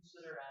you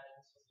consider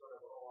adding some sort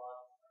of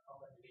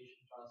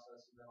authentication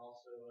process and then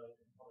also a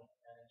component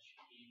manage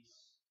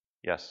keys?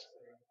 Yes.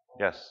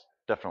 Yes,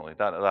 definitely.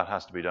 That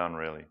has to be done,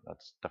 really.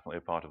 That's definitely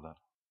a part of that.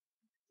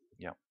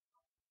 Yeah.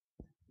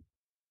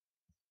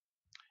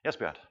 Yes,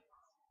 Beat.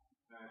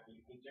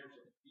 In terms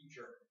of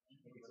feature, I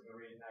think it's a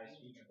very nice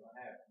feature to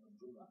have in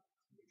Joomla,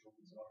 which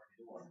opens already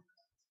door.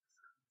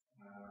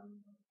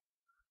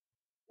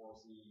 For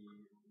the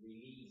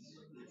release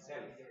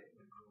itself, to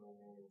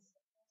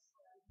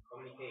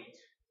communicate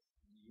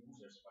to the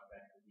users what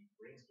that really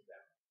brings to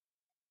them,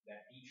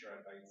 that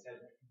feature by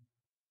itself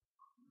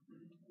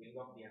will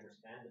not be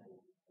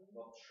understandable, will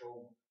not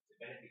show the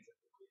benefits that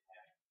it will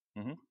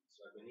have.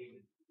 So I believe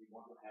that we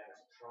want to have a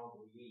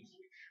strong release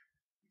which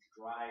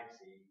drives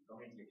the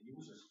community of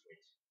users to it.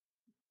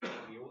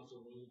 We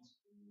also need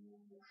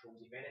to show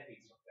the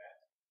benefits of that,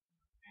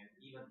 and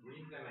even to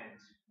implement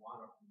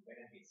one of the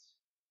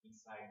benefits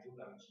inside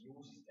Joomla which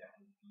uses that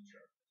new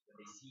feature, that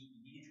they see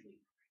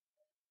immediately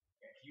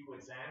a few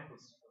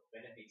examples of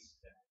benefits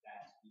that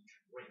that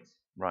feature brings.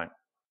 Right.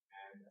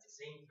 And at the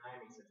same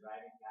time, it's a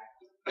driving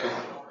factor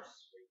for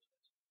us.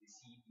 They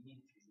see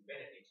immediately the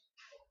benefit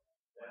of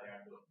what they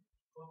are doing.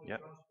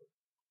 Yep.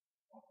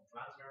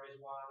 Transfer is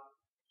one.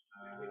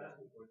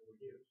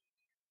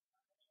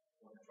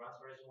 For the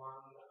transfer is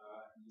one,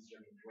 easier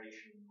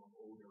integration of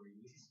all the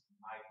releases.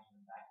 Might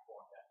even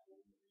backport that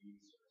all the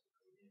releases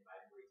so that the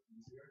library is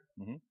easier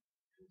to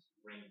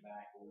bring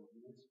back all the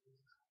releases.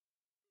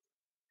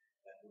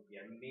 That would be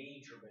a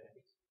major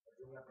benefit for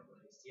Joomla, because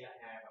we still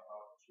have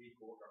about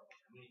 3/4 of the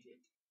community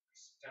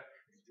stuck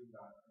with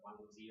Joomla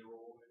 1.0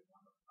 and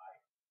 1.5.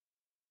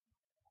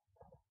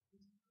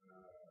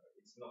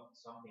 It's not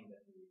something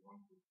that we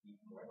want to keep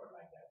forever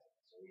like that.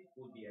 So it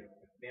could be a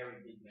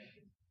very big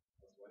benefit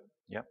as well.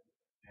 Yep.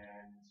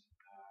 And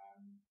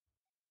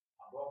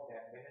above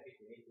that benefit,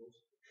 we need to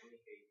also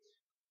communicate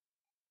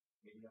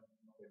maybe not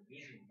the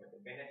vision, but the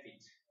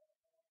benefit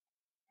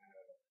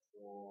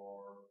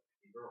for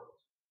the world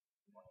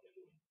in what they're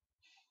doing.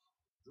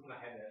 Joomla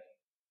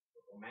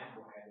or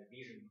Mambo had a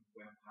vision to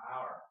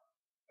empower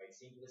by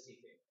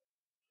simplicity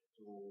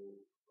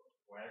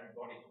for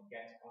everybody to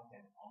get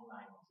content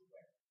online on the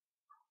web.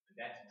 And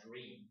that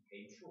dream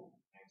came true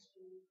thanks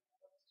to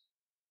what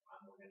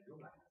Mambo and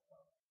Joomla has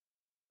done.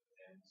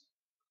 And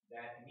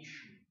that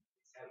mission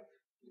itself,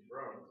 the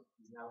world,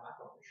 is now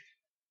accomplished.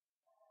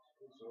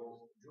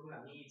 So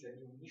Joomla needs a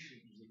new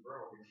mission to the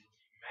world and to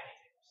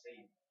humanity to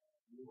save.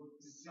 You would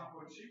be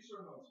 6.6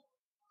 or not?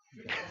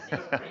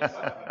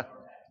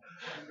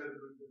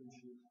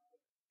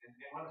 And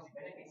one of the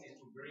benefits is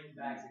to bring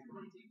back the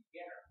community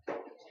together.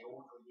 The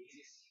old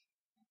releases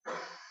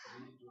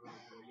need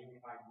to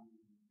unify the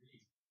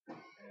release.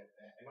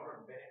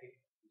 Another benefit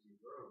to the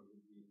world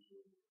would be to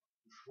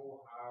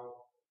show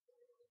how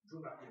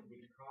Joomla can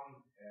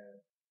become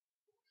a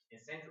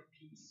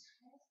centerpiece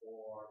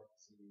for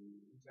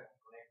the internet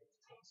connected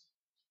things.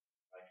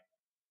 Like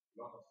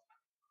a lot of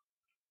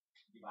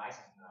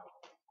devices now,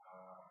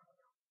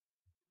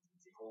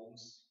 the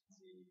homes,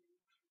 the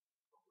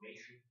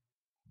population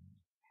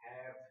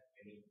have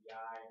an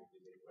API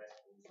with a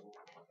RESTful zone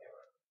or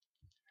whatever.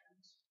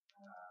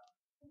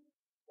 And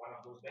one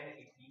of those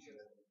benefit features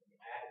that we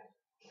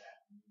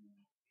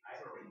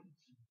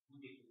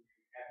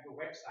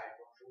website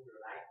control your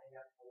lighting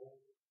at home,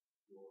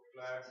 your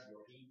plugs,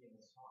 your heating,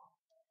 and so on.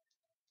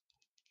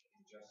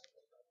 It just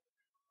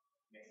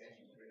makes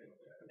sense.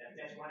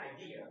 That's one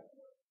idea.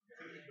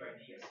 52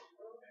 ideas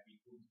that we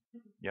could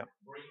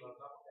bring on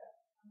top of that.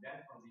 And then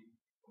from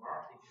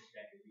marketing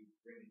perspective, we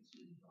bring it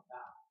to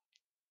down.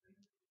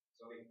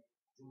 So if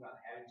Joomla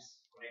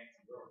helps connect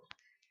the world,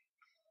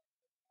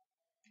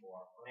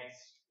 or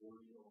connects all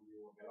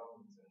your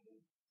developments and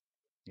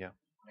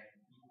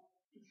connecting people.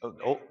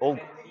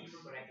 Connect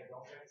people, connected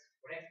objects,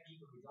 connect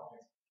people with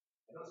objects.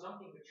 I know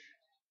something which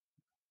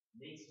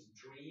makes us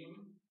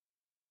dream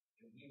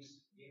and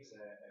gives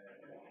a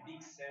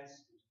big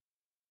sense to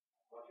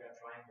what we are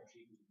trying to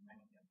achieve with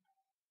humanity.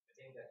 I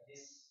think that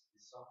this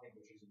is something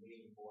which is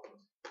really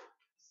important.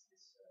 This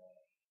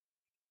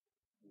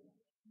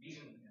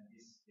vision and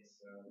this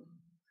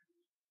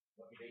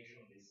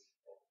motivation, this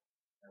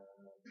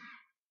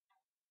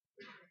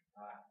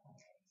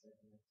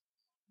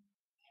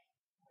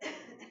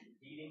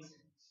feelings,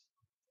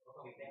 not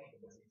only technical,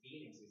 but the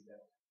feelings is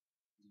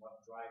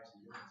what drives the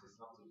humans. It's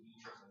not the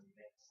features and the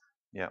things.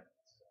 Yeah,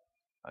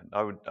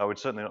 I would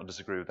certainly not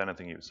disagree with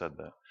anything you said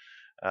there.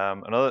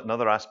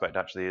 Another aspect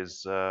actually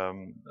is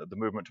the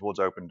movement towards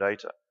open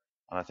data,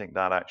 and I think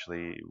that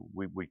actually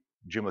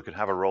Joomla could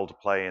have a role to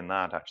play in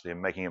that actually,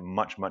 in making it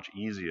much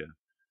easier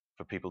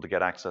for people to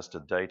get access to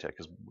data.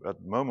 Because at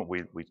the moment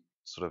we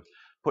sort of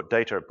put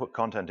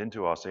content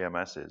into our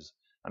CMSs,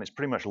 and it's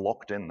pretty much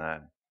locked in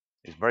there.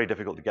 It's very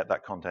difficult to get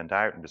that content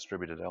out and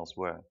distribute it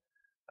elsewhere.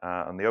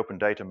 And the open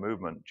data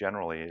movement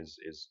generally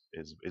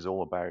is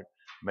all about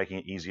making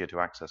it easier to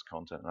access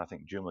content. And I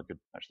think Joomla could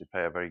actually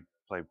play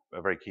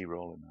a very key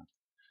role in that.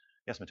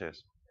 Yes,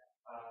 Matthias.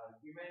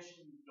 You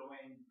mentioned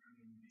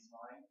domain-driven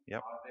design. Yep.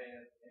 Are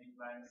there any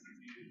plans to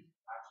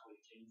actually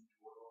change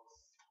the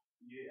models?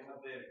 You have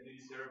the new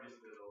service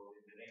model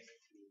in the next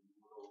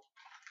model,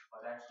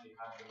 but actually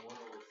have the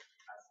models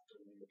as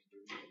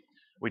domain-driven.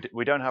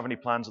 We don't have any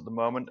plans at the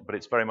moment, but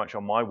it's very much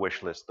on my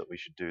wish list that we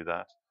should do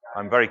that.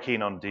 I'm very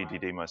keen on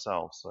DDD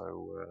myself,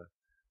 so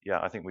yeah,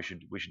 I think we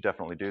should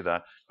definitely do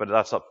that. But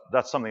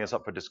that's something that's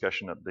up for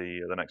discussion at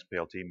the next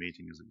PLT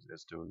meeting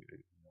as to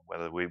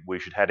whether we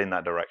should head in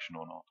that direction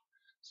or not.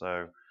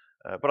 So,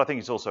 but I think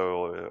it's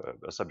also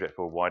a subject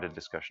for wider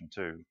discussion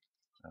too.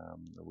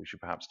 We should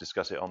perhaps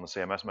discuss it on the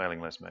CMS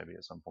mailing list maybe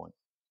at some point.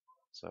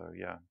 So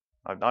yeah,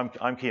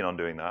 I'm keen on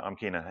doing that. I'm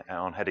keen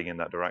on heading in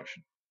that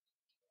direction.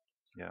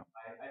 Yeah.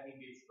 I think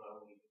it's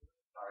slowly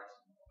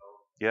starting.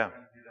 Yeah.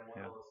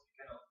 The models, you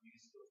cannot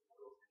use those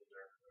models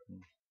anywhere.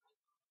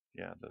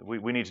 Yeah,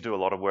 we need to do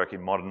a lot of work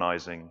in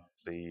modernizing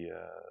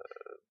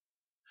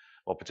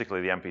well,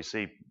 particularly the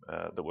MPC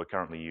that we're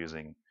currently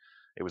using.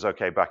 It was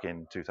okay back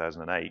in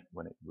 2008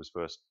 when it was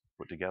first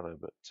put together,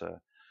 but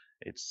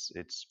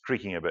it's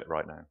creaking a bit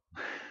right now.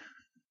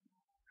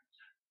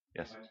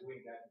 Yes. By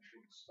doing that, you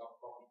should stop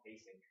copy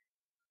pasting.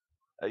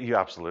 You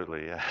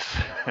absolutely, yes.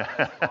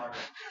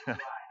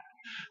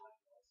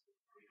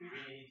 We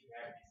need to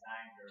have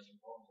design version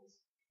models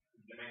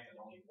implemented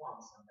only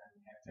once, and then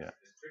we have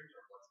just the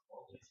descriptor. What's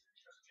model is we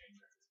just change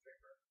the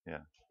descriptor.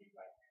 Yeah.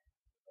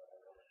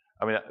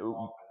 I mean,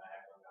 wow,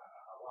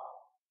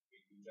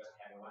 if you just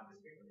have one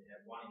descriptor, you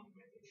have one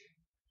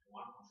implementation,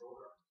 one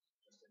controller,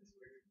 just a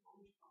description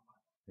for each company.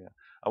 Yeah.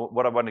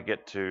 What I want to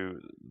get to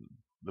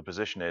the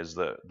position is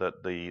that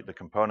the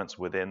components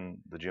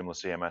within the Joomla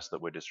CMS that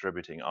we're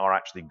distributing are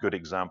actually good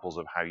examples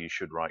of how you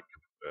should write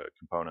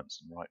components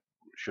and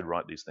should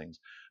write these things.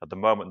 At the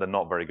moment, they're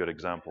not very good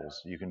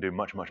examples. You can do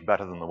much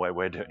better than the way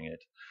we're doing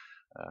it.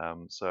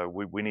 So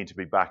we need to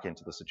be back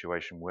into the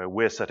situation where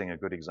we're setting a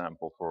good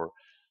example for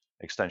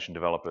extension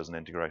developers and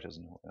integrators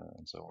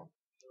and so on.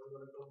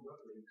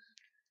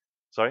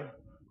 Sorry?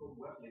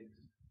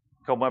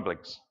 Called web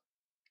links.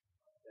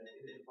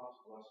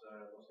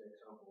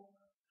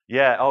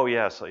 Yeah. Oh,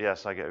 yes.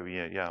 I get.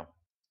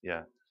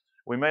 Yeah.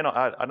 We may not.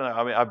 I don't know.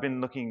 I mean, I've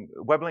been looking.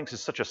 Web links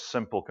is such a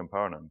simple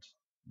component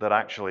that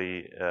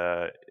actually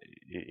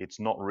it's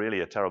not really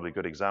a terribly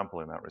good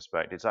example in that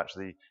respect. It's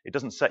actually, it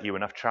doesn't set you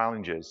enough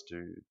challenges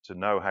to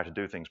know how to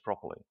do things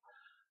properly.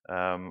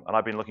 And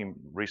I've been looking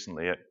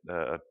recently at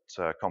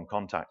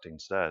Contact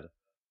instead.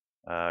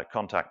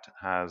 Contact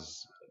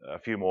has a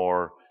few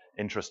more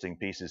interesting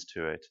pieces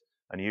to it,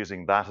 and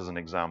using that as an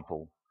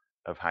example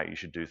of how you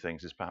should do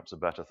things is perhaps a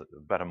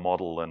better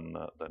model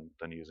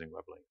than using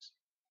web links.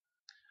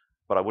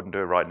 But I wouldn't do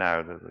it right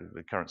now.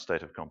 The current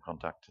state of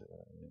Contact,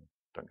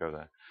 don't go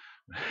there.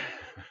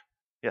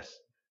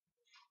 Yes.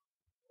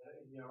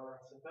 In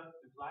your setup,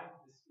 the client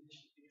is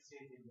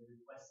initiating the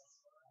requests.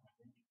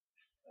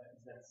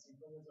 Is that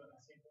synchronous or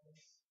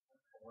asynchronous?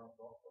 Or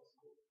possible?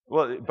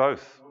 Well,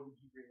 both.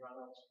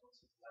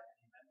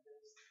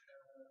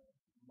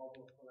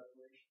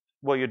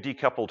 Well, you're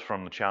decoupled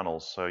from the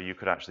channels, so you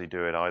could actually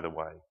do it either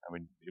way. I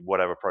mean,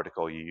 whatever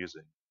protocol you're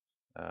using,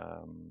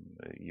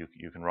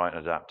 you can write an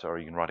adapter or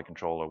you can write a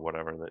controller,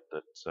 whatever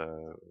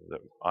that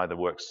either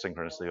works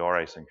synchronously or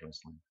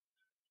asynchronously.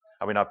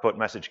 I mean, I put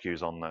message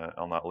queues on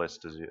that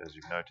list as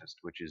you've noticed,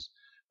 which is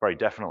very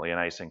definitely an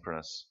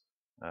asynchronous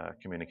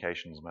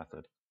communications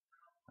method.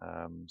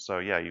 So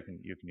yeah, you can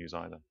use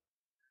either.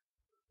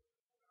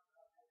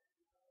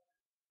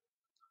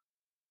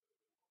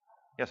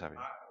 Yes, Avi.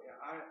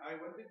 I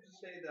wanted to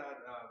say that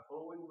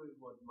following with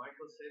what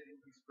Michael said in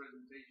his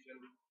presentation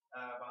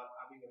about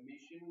having a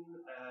mission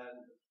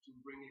and to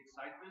bring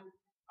excitement,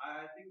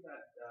 I think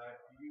that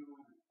you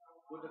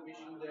put a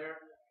mission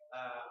there.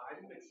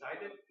 I'm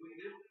excited with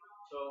it.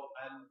 So,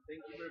 and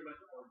thank you very much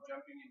for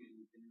jumping in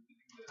using the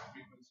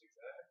frequencies.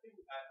 I think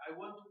I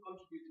want to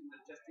contribute in the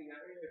testing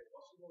area if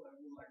possible. I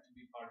would like to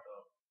be part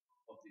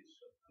of this.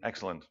 So.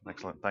 Excellent,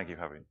 excellent. Thank you,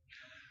 Javi.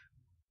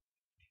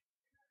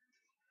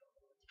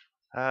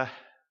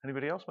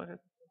 Anybody else?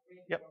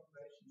 Yep.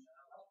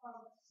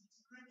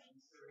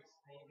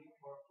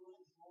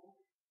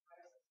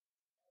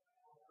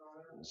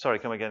 Sorry,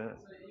 come again.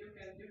 So you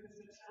can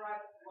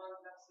subscribe to one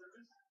web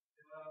service,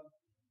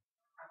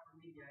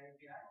 Media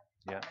API,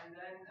 yeah. And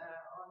then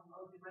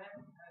on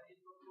demand, it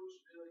will push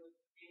the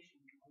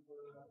notification to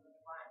the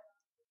client.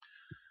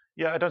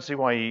 Yeah, I don't see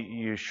why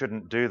you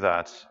shouldn't do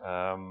that.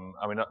 I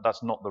mean,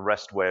 that's not the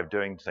REST way of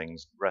doing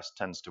things. REST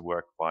tends to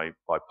work by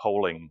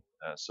polling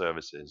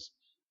services.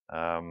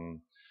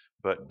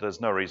 But there's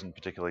no reason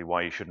particularly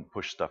why you shouldn't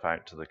push stuff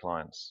out to the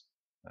clients.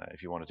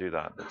 If you want to do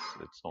that,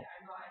 it's not. Yeah,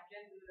 I know I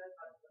can do that,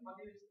 but where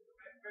do you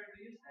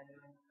stand? Do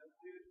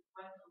you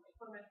plan to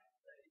implement it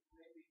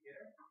maybe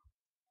here?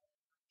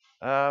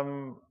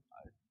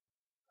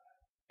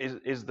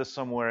 Is there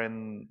somewhere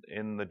in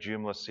the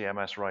Joomla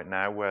CMS right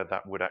now where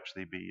that would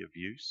actually be of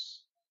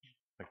use?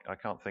 I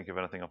can't think of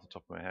anything off the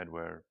top of my head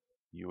where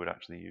you would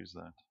actually use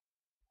that.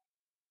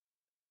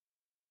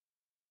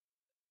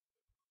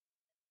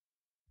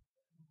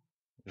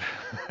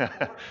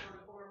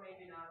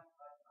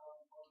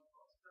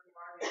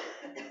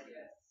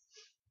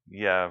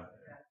 Yeah,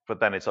 but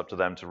then it's up to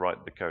them to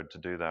write the code to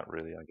do that,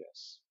 really, I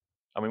guess.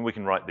 I mean, we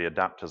can write the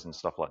adapters and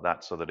stuff like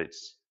that so that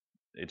it's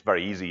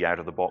very easy out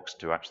of the box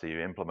to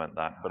actually implement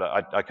that. But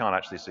I can't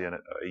actually see a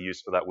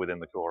use for that within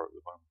the core at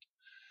the moment.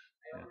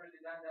 I already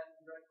done that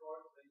in Red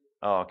Core.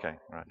 Oh, okay,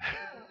 right.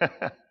 There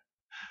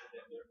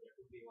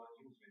could be one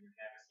use when you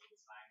have a single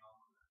sign-on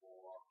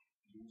for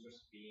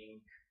users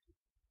being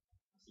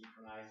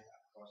synchronized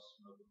across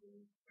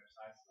multiple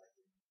websites, like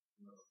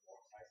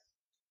multiple sites.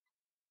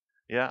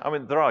 Yeah, I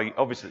mean, there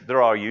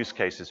are use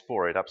cases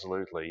for it,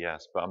 absolutely,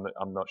 yes. But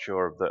I'm not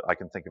sure that I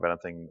can think of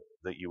anything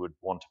that you would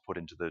want to put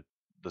into the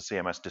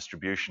CMS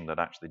distribution that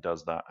actually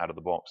does that out of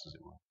the box, as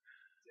it were.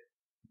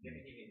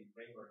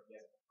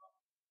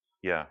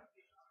 Yeah,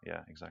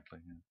 yeah, exactly.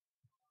 Yeah.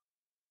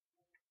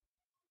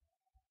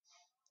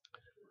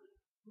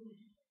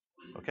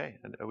 Okay,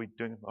 and are we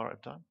doing all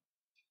right time?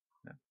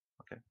 Yeah.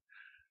 Okay.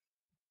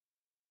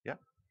 Yeah.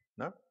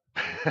 No.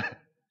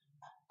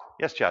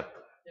 Yes, Chad.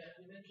 Yeah,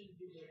 you mentioned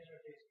user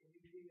interface. Can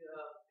you detail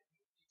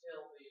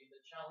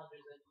the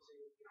challenges that you see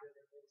with user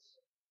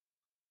interface?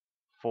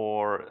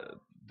 For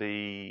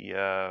the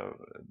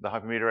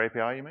Hypermeter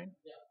API, you mean?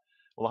 Yeah.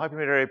 Well, the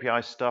Hypermeter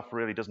API stuff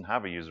really doesn't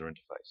have a user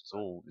interface. It's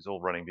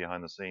all running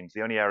behind the scenes.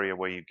 The only area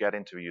where you get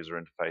into a user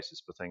interface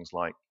is for things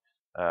like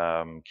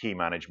key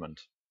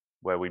management,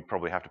 where we'd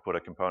probably have to put a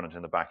component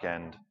in the back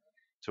end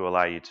to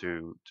allow you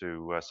to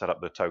set up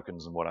the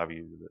tokens and what have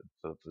you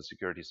for the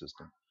security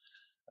system.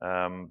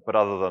 But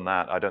other than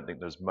that, I don't think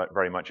there's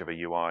very much of a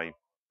UI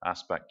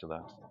aspect to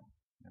that.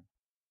 Yeah.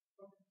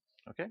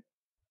 Okay.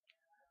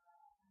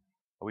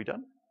 Are we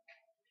done?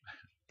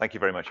 Thank you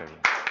very much,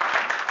 everyone.